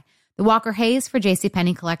everyday guy. The Walker Hayes for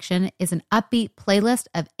JCPenney collection is an upbeat playlist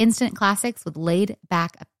of instant classics with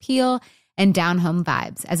laid-back appeal and down-home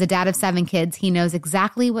vibes. As a dad of 7 kids, he knows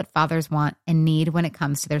exactly what fathers want and need when it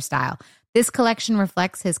comes to their style. This collection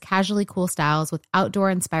reflects his casually cool styles with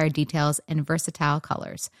outdoor-inspired details and versatile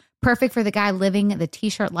colors. Perfect for the guy living the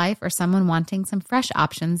t-shirt life or someone wanting some fresh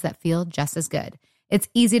options that feel just as good. It's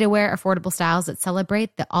easy to wear, affordable styles that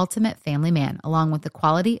celebrate the ultimate family man, along with the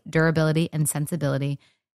quality, durability, and sensibility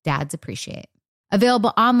dads appreciate.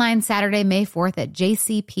 Available online Saturday, May 4th at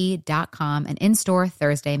jcp.com and in-store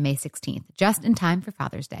Thursday, May 16th, just in time for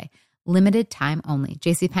Father's Day. Limited time only.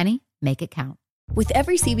 JCPenney, make it count. With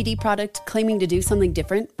every CBD product claiming to do something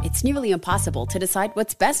different, it's nearly impossible to decide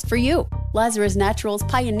what's best for you. Lazarus Naturals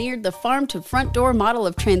pioneered the farm-to-front-door model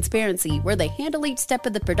of transparency, where they handle each step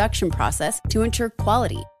of the production process to ensure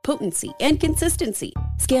quality, potency, and consistency.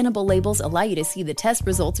 Scannable labels allow you to see the test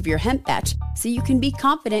results of your hemp batch, so you can be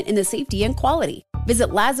confident in the safety and quality. Visit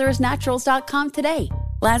LazarusNaturals.com today.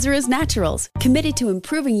 Lazarus Naturals, committed to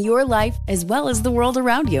improving your life as well as the world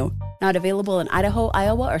around you. Not available in Idaho,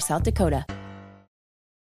 Iowa, or South Dakota.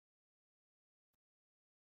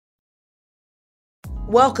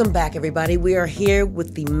 Welcome back, everybody. We are here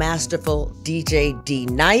with the masterful DJ D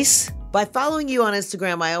Nice. By following you on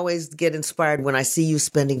Instagram, I always get inspired when I see you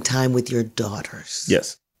spending time with your daughters.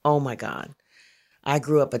 Yes. Oh, my God. I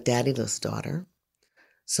grew up a daddyless daughter,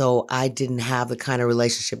 so I didn't have the kind of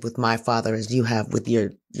relationship with my father as you have with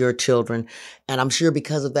your children. And I'm sure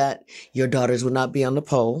because of that, your daughters will not be on the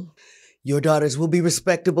pole. Your daughters will be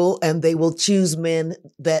respectable, and they will choose men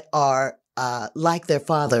that are like their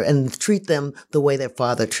father and treat them the way their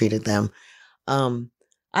father treated them. I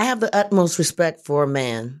have the utmost respect for a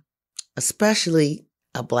man, especially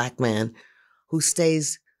a Black man, who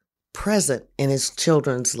stays present in his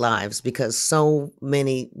children's lives, because so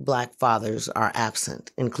many Black fathers are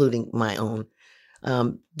absent, including my own.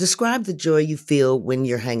 Describe the joy you feel when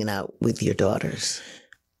you're hanging out with your daughters.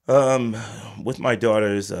 With my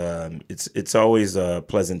daughters, it's always a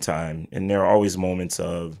pleasant time, and there are always moments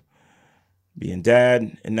of being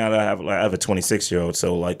dad. And now that I have a 26-year-old,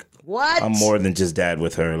 so like, what? I'm more than just dad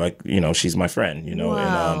with her. Like, she's my friend,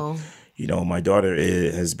 Wow. And my daughter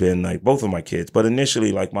has been like both of my kids, but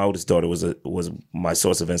initially, like, my oldest daughter was my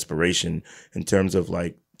source of inspiration in terms of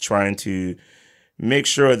like trying to make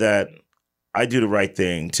sure that I do the right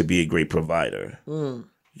thing to be a great provider.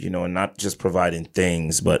 And not just providing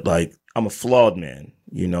things, but like, I'm a flawed man.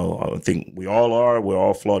 I think we all are. We're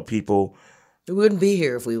all flawed people. We wouldn't be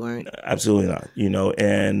here if we weren't. Absolutely not.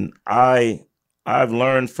 And I've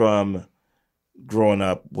learned from growing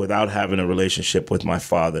up without having a relationship with my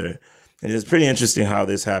father. And it's pretty interesting how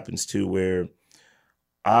this happens too, where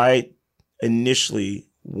I initially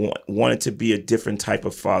wanted to be a different type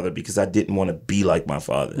of father because I didn't want to be like my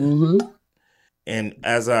father. Mm-hmm. And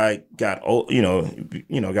as I got old,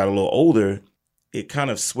 got a little older, it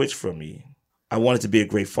kind of switched for me. I wanted to be a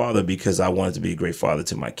great father because I wanted to be a great father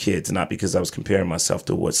to my kids, not because I was comparing myself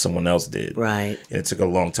to what someone else did. Right. And it took a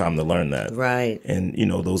long time to learn that. Right. And,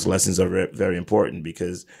 those lessons are very important,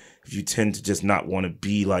 because if you tend to just not want to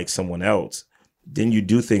be like someone else, then you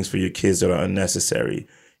do things for your kids that are unnecessary.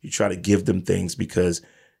 You try to give them things because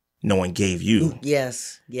no one gave you.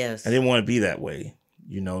 Yes. I didn't want to be that way.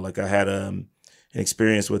 Like I had an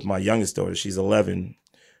experience with my youngest daughter. She's 11.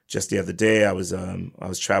 Just the other day, I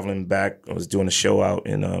was traveling back. I was doing a show out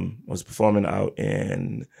and I was performing out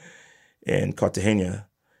in Cartagena,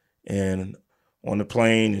 and on the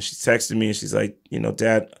plane, and she texted me and she's like,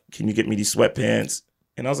 Dad, can you get me these sweatpants?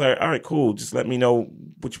 And I was like, all right, cool. Just let me know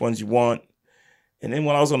which ones you want. And then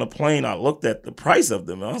when I was on the plane, I looked at the price of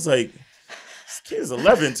them. And I was like, this kid is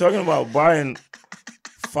 11 talking about buying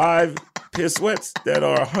 5 pair of sweats that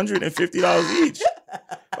are $150 each.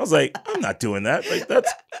 I was like, I'm not doing that. Like,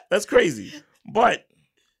 that's crazy. But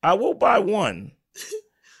I will buy one.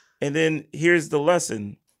 And then here's the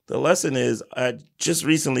lesson. The lesson is I just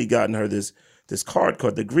recently gotten her this card,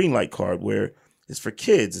 the Greenlight card, where it's for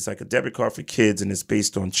kids. It's like a debit card for kids, and it's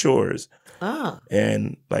based on chores.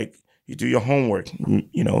 And like, you do your homework, maybe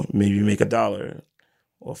you make $1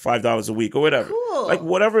 or $5 a week or whatever. Cool. Like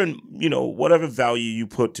whatever value you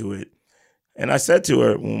put to it. And I said to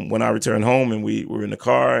her when I returned home and we were in the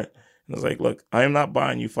car, and I was like, look, I am not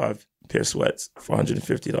buying you 5 pair of sweats for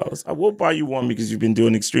 $150. I will buy you one because you've been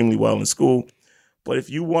doing extremely well in school. But if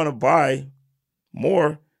you want to buy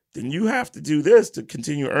more, then you have to do this to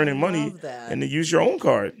continue earning money and to use your own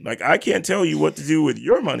card. Like, I can't tell you what to do with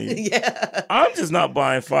your money. Yeah. I'm just not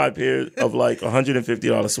buying 5 pairs of like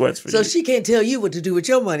 $150 sweats for you. So she can't tell you what to do with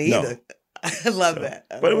your money either. I love that.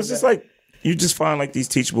 But it was just like, you just find like these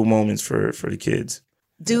teachable moments for the kids.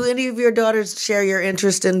 Do any of your daughters share your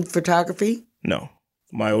interest in photography? No.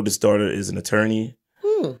 My oldest daughter is an attorney.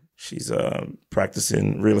 She's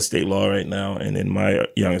practicing real estate law right now. And then my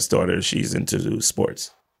youngest daughter, she's into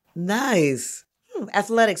sports. Nice.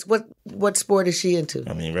 Athletics. What sport is she into?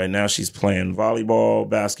 I mean, right now she's playing volleyball,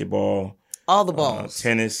 basketball. All the balls.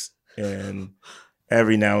 Tennis. And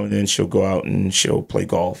every now and then she'll go out and she'll play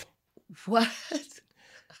golf. What?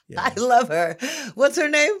 Yeah. I love her. What's her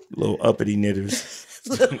name? Little uppity knitters.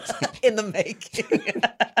 In the making.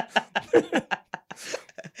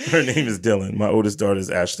 Her name is Dylan. My oldest daughter is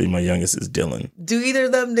Ashley. My youngest is Dylan. Do either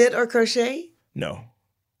of them knit or crochet? No.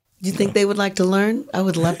 You think they would like to learn? I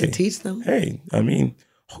would love to teach them. Hey, I mean,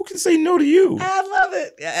 who can say no to you? I love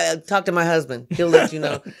it. Talk to my husband. He'll let you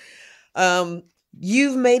know.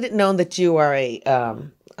 You've made it known that you are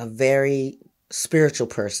a very spiritual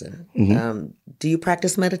person. Mm-hmm. Do you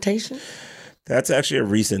practice meditation? That's actually a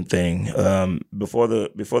recent thing. Before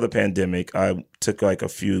the pandemic, I took like a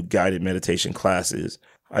few guided meditation classes.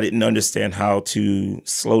 I didn't understand how to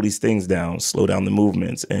slow these things down, slow down the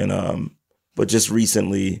movements. And but just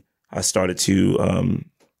recently, I started to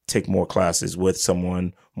take more classes with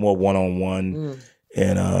someone, more one-on-one.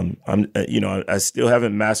 And I still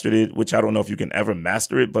haven't mastered it, which I don't know if you can ever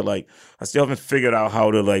master it, but like I still haven't figured out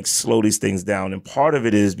how to like slow these things down. And part of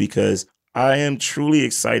it is because I am truly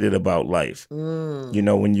excited about life. You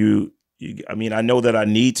know, when I mean, I know that I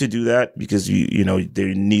need to do that because you know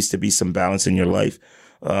there needs to be some balance in your life.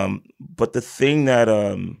 But the thing that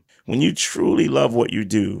when you truly love what you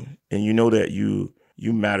do and you know that you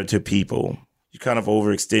matter to people, you kind of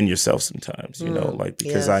overextend yourself sometimes, you know, like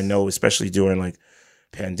because I know, especially during like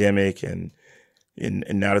pandemic and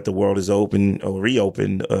now that the world is open or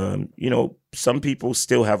reopened, you know, some people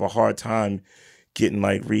still have a hard time getting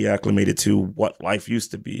like reacclimated to what life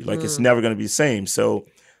used to be. Like it's never going to be the same. So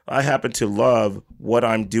I happen to love what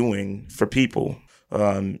I'm doing for people.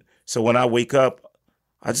 So when I wake up,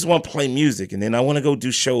 I just want to play music and then I want to go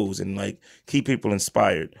do shows and like keep people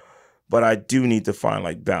inspired. But I do need to find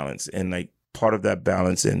like balance, and like part of that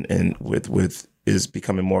balance and with is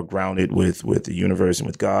becoming more grounded with the universe and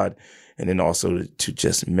with God, and then also to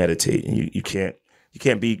just meditate. And you can't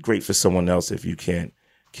be great for someone else if you can't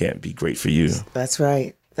be great for you. That's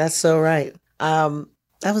right. That's so right. That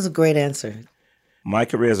was a great answer. My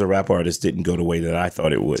career as a rap artist didn't go the way that I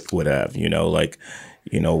thought it would have. You know, like,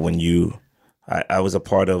 you know, when I was a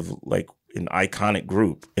part of like an iconic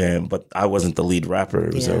group, but I wasn't the lead rapper.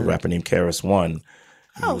 It was a rapper named KRS-One.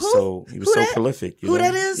 He was so prolific. Who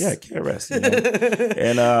that is? Yeah, KRS. You know?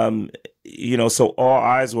 And you know, so all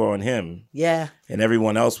eyes were on him. Yeah. And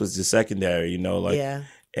everyone else was just secondary. You know, like. Yeah.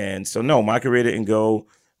 And so no, my career didn't go,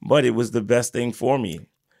 but it was the best thing for me.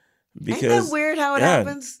 Because, ain't that weird how it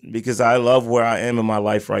happens? Because I love where I am in my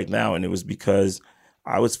life right now, and it was because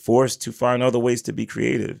I was forced to find other ways to be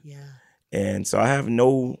creative. Yeah. And so I have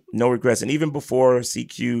no regrets. And even before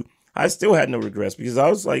CQ, I still had no regrets because I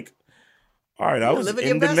was like, all right, I was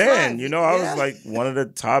in demand. You know, I was like one of the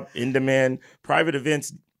top in demand private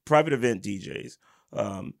event DJs.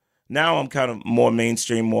 Now I'm kind of more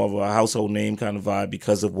mainstream, more of a household name kind of vibe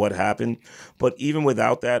because of what happened. But even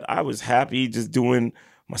without that, I was happy just doing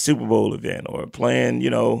my Super Bowl event or playing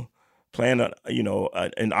an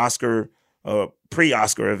Oscar,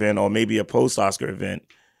 pre-Oscar event or maybe a post-Oscar event.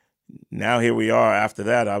 Now here we are. After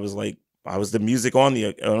that, I was the music on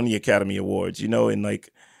the Academy Awards, you know, and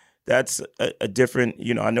like that's a different,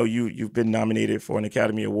 you know, I know you've been nominated for an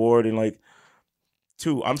Academy Award and like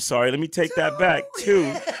I'm sorry, let me take that back.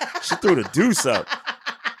 She threw the deuce up.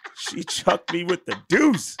 She chucked me with the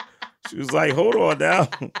deuce. She was like, hold on now.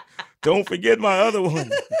 Don't forget my other one.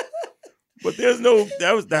 But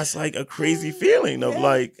that's like a crazy feeling of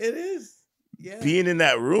like it is. Yeah. Being in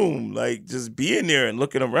that room, like just being there and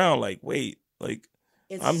looking around like, wait, like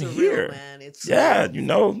I'm surreal, here. Man. It's surreal. You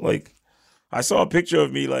know, like I saw a picture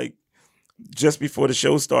of me like just before the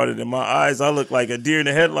show started, in my eyes, I looked like a deer in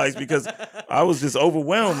the headlights because I was just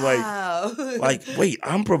overwhelmed. Wow. Like, wait,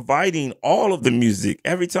 I'm providing all of the music.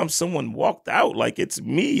 Every time someone walked out, like it's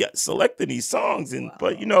me selecting these songs.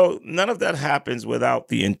 But you know, none of that happens without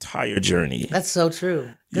the entire journey. That's so true.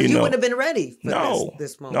 Because you wouldn't have been ready for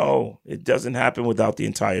this moment. No, it doesn't happen without the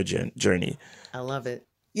entire journey. I love it.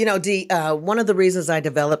 You know, Dee, one of the reasons I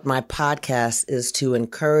developed my podcast is to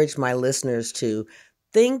encourage my listeners to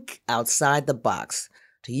think outside the box.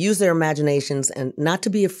 to use their imaginations and not to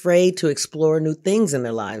be afraid to explore new things in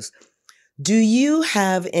their lives. Do you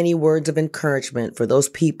have any words of encouragement for those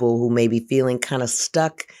people who may be feeling kind of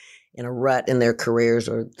stuck in a rut in their careers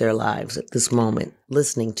or their lives at this moment,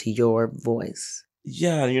 listening to your voice?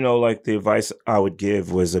 Yeah, like the advice I would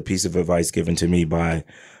give was a piece of advice given to me by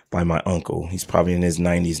my uncle. He's probably in his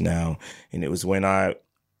 90s now. And it was when I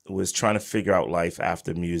was trying to figure out life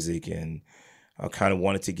after music, and I kind of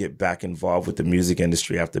wanted to get back involved with the music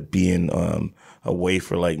industry after being away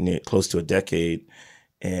for like close to a decade.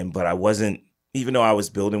 But I wasn't, even though I was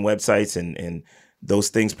building websites and those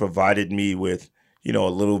things provided me with, a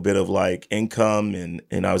little bit of like income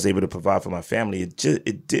and I was able to provide for my family,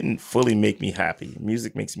 it didn't fully make me happy.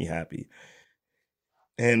 Music makes me happy.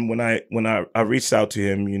 And when I reached out to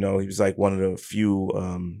him, he was like one of the few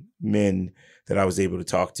men that I was able to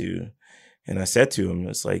talk to. And I said to him,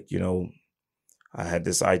 it's like, I had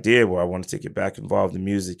this idea where I wanted to get back involved in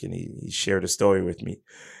music, and he shared a story with me.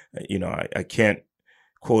 I can't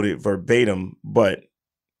quote it verbatim, but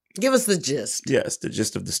give us the gist. Yes, the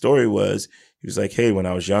gist of the story was, he was like, hey, when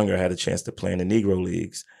I was younger, I had a chance to play in the Negro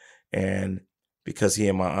Leagues. And because he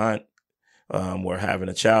and my aunt were having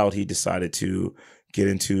a child, he decided to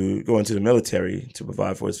go into the military to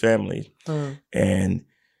provide for his family. And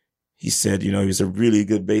he said, he was a really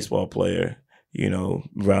good baseball player,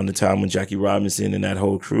 around the time when Jackie Robinson and that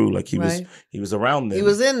whole crew, like he was around them. He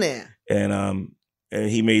was in there. And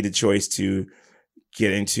he made the choice to go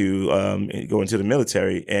into the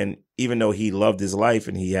military. And even though he loved his life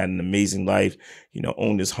and he had an amazing life,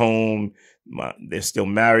 owned his home, they're still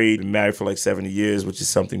married for like 70 years, which is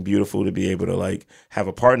something beautiful to be able to like have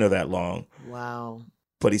a partner that long. Wow.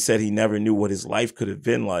 But he said he never knew what his life could have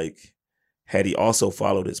been like had he also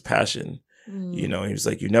followed his passion. He was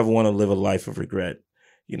like, you never want to live a life of regret.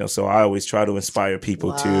 So I always try to inspire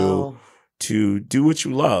people to do what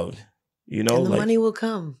you love. And the money will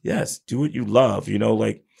come. Yes, do what you love.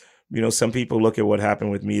 Some people look at what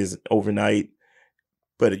happened with me as overnight,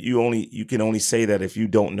 but you can only say that if you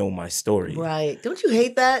don't know my story. Right. Don't you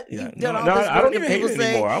hate that? Yeah. No, I don't even hate it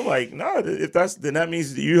anymore. I'm like, no, then that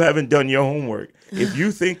means that you haven't done your homework. If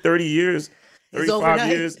you think 30 years, 35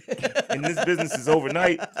 years in this business is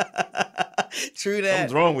overnight. True that.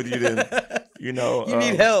 Something's wrong with you then. You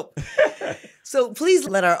need help. So please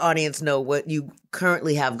let our audience know what you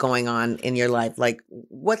currently have going on in your life. Like,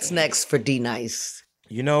 what's next for D-Nice?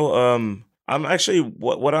 I'm actually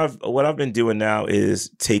what I've been doing now is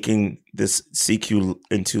taking this CQ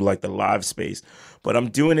into like the live space, but I'm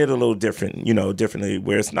doing it a little differently,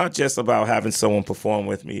 where it's not just about having someone perform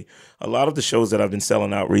with me. A lot of the shows that I've been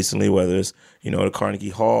selling out recently, whether it's, the Carnegie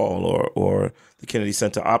Hall or the Kennedy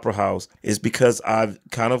Center Opera House, is because I've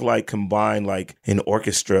kind of like combined like an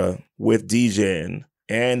orchestra with DJing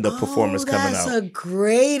and the performers coming out. That's a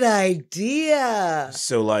great idea.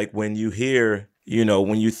 So like when you hear,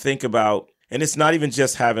 when you think about, and it's not even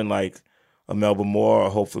just having like a Melba Moore, or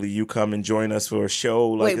hopefully you come and join us for a show.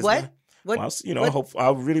 Like, wait, what? I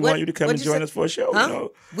really want you to come and join us for a show. Huh?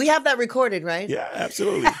 We have that recorded, right? Yeah,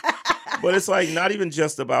 absolutely. But it's like not even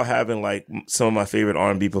just about having like some of my favorite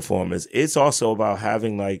R&B performers. It's also about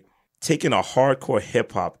having like taking a hardcore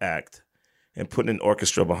hip hop act and putting an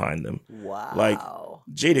orchestra behind them. Wow. Like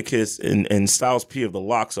Jadakiss and Styles P of the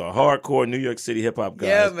Lox are hardcore New York City hip hop guys.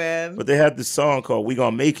 Yeah, man. But they had this song called "We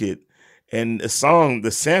Gonna Make It," and the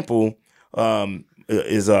sample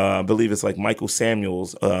is I believe it's like Michael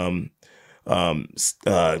Samuel's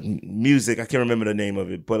music. I can't remember the name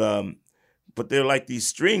of it, but they're like these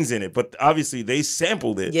strings in it. But obviously they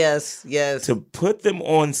sampled it. Yes. To put them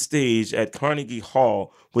on stage at Carnegie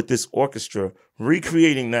Hall with this orchestra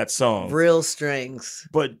recreating that song. Real strings.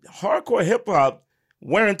 But hardcore hip hop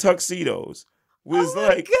wearing tuxedos was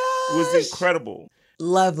was incredible.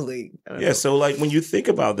 Lovely. Yeah, so like when you think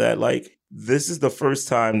about that, like this is the first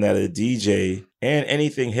time that a DJ and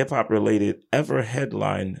anything hip hop related ever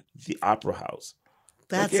headlined the Opera House.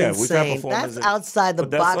 That's like, insane. That's outside the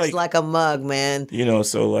box like a mug, man.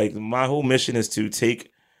 So like my whole mission is to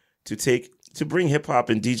bring hip hop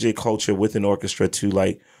and DJ culture with an orchestra to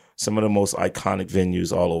like some of the most iconic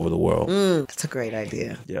venues all over the world. That's a great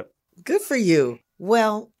idea. Yep. Good for you.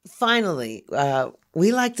 Well, finally,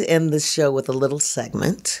 we like to end this show with a little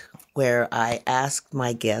segment where I ask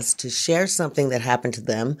my guests to share something that happened to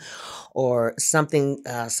them or something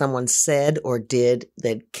someone said or did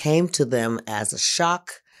that came to them as a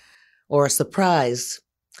shock or a surprise.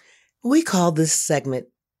 We call this segment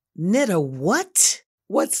Knit a What?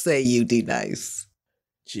 What say you, D-Nice?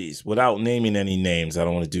 Jeez, without naming any names, I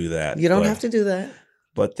don't want to do that. You don't have to do that.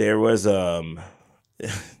 But there was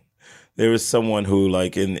someone who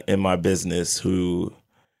like in my business who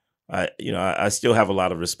I still have a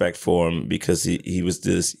lot of respect for him because he was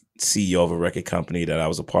this CEO of a record company that I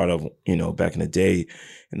was a part of, back in the day.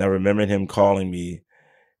 And I remember him calling me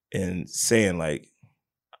and saying, like,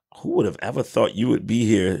 who would have ever thought you would be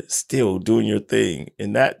here still doing your thing?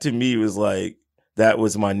 And that to me was like, that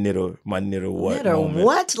was my knitter what moment.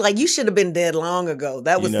 What? Like, you should have been dead long ago.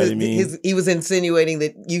 That was he was insinuating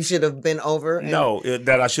that you should have been over.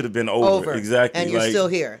 That I should have been over. Exactly. And you're still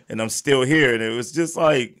here. And I'm still here. And it was just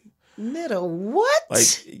like, Knitter, what?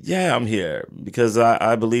 Like, yeah, I'm here because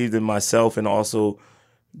I believed in myself, and also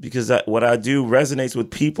because what I do resonates with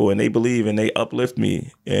people, and they believe and they uplift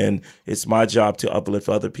me, and it's my job to uplift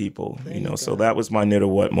other people. So that was my Knitter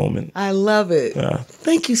what moment. I love it.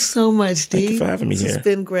 Thank you so much, D. Thank you for having me here. It's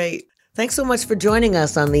been great. Thanks so much for joining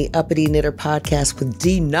us on the Uppity Knitter podcast with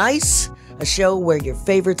D Nice, a show where your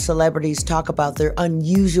favorite celebrities talk about their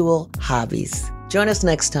unusual hobbies. Join us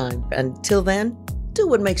next time. Until then, do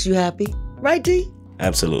what makes you happy. Right, D?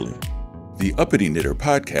 Absolutely. The Uppity Knitter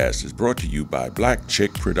podcast is brought to you by Black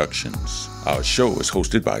Chick Productions. Our show is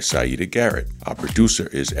hosted by Saida Garrett. Our producer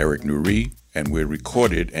is Eric Nuri, and we're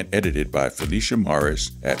recorded and edited by Felicia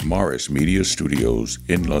Morris at Morris Media Studios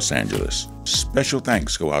in Los Angeles. Special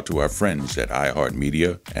thanks go out to our friends at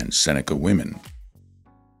iHeartMedia and Seneca Women.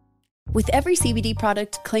 With every CBD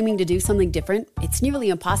product claiming to do something different, it's nearly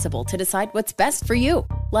impossible to decide what's best for you.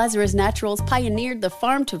 Lazarus Naturals pioneered the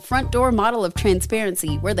farm-to-front-door model of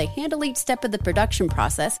transparency, where they handle each step of the production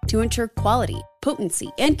process to ensure quality, potency,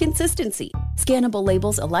 and consistency. Scannable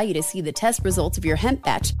labels allow you to see the test results of your hemp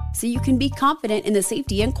batch, so you can be confident in the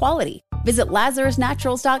safety and quality. Visit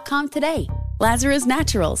LazarusNaturals.com today. Lazarus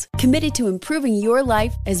Naturals, committed to improving your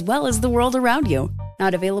life as well as the world around you.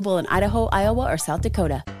 Not available in Idaho, Iowa, or South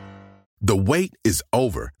Dakota. The wait is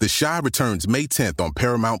over. The Chi returns May 10th on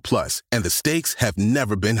Paramount Plus, and the stakes have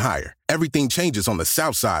never been higher. Everything changes on the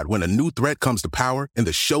South Side when a new threat comes to power in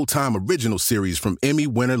the Showtime original series from Emmy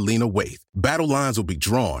winner Lena Waithe. Battle lines will be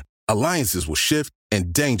drawn, alliances will shift,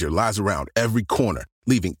 and danger lies around every corner,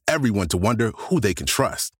 leaving everyone to wonder who they can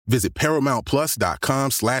trust. Visit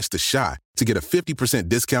ParamountPlus.com/The Chi to get a 50%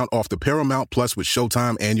 discount off the Paramount Plus with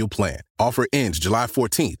Showtime annual plan. Offer ends July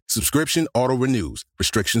 14th. Subscription auto-renews.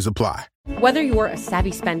 Restrictions apply. Whether you're a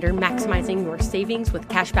savvy spender maximizing your savings with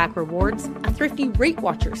cashback rewards, a thrifty rate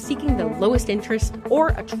watcher seeking the lowest interest, or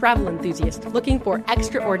a travel enthusiast looking for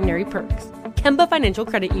extraordinary perks, Kemba Financial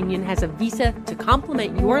Credit Union has a visa to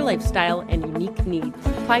complement your lifestyle and unique needs.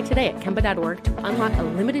 Apply today at Kemba.org to unlock a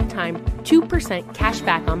limited-time 2% cash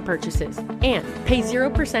back on purchases and pay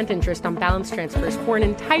 0% interest on balance transfers for an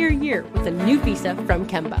entire year with a new visa from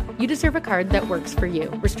Kemba. You deserve a card that works for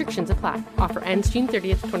you. Restrictions apply. Offer ends June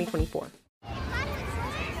 30th, 2024.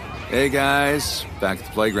 Hey guys, back at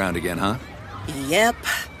the playground again, huh? Yep.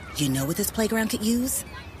 You know what this playground could use?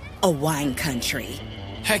 A wine country.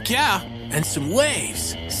 Heck yeah, and some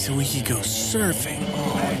waves so we could go surfing.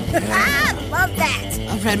 Oh, yeah. Love that.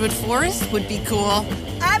 A redwood forest would be cool.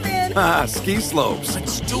 I'm in. Ski slopes.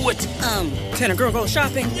 Let's do it. Can a girl go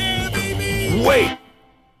shopping? Yeah, baby. Wait.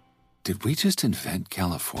 Did we just invent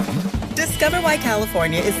California? Discover why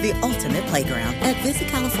California is the ultimate playground at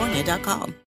visitcalifornia.com.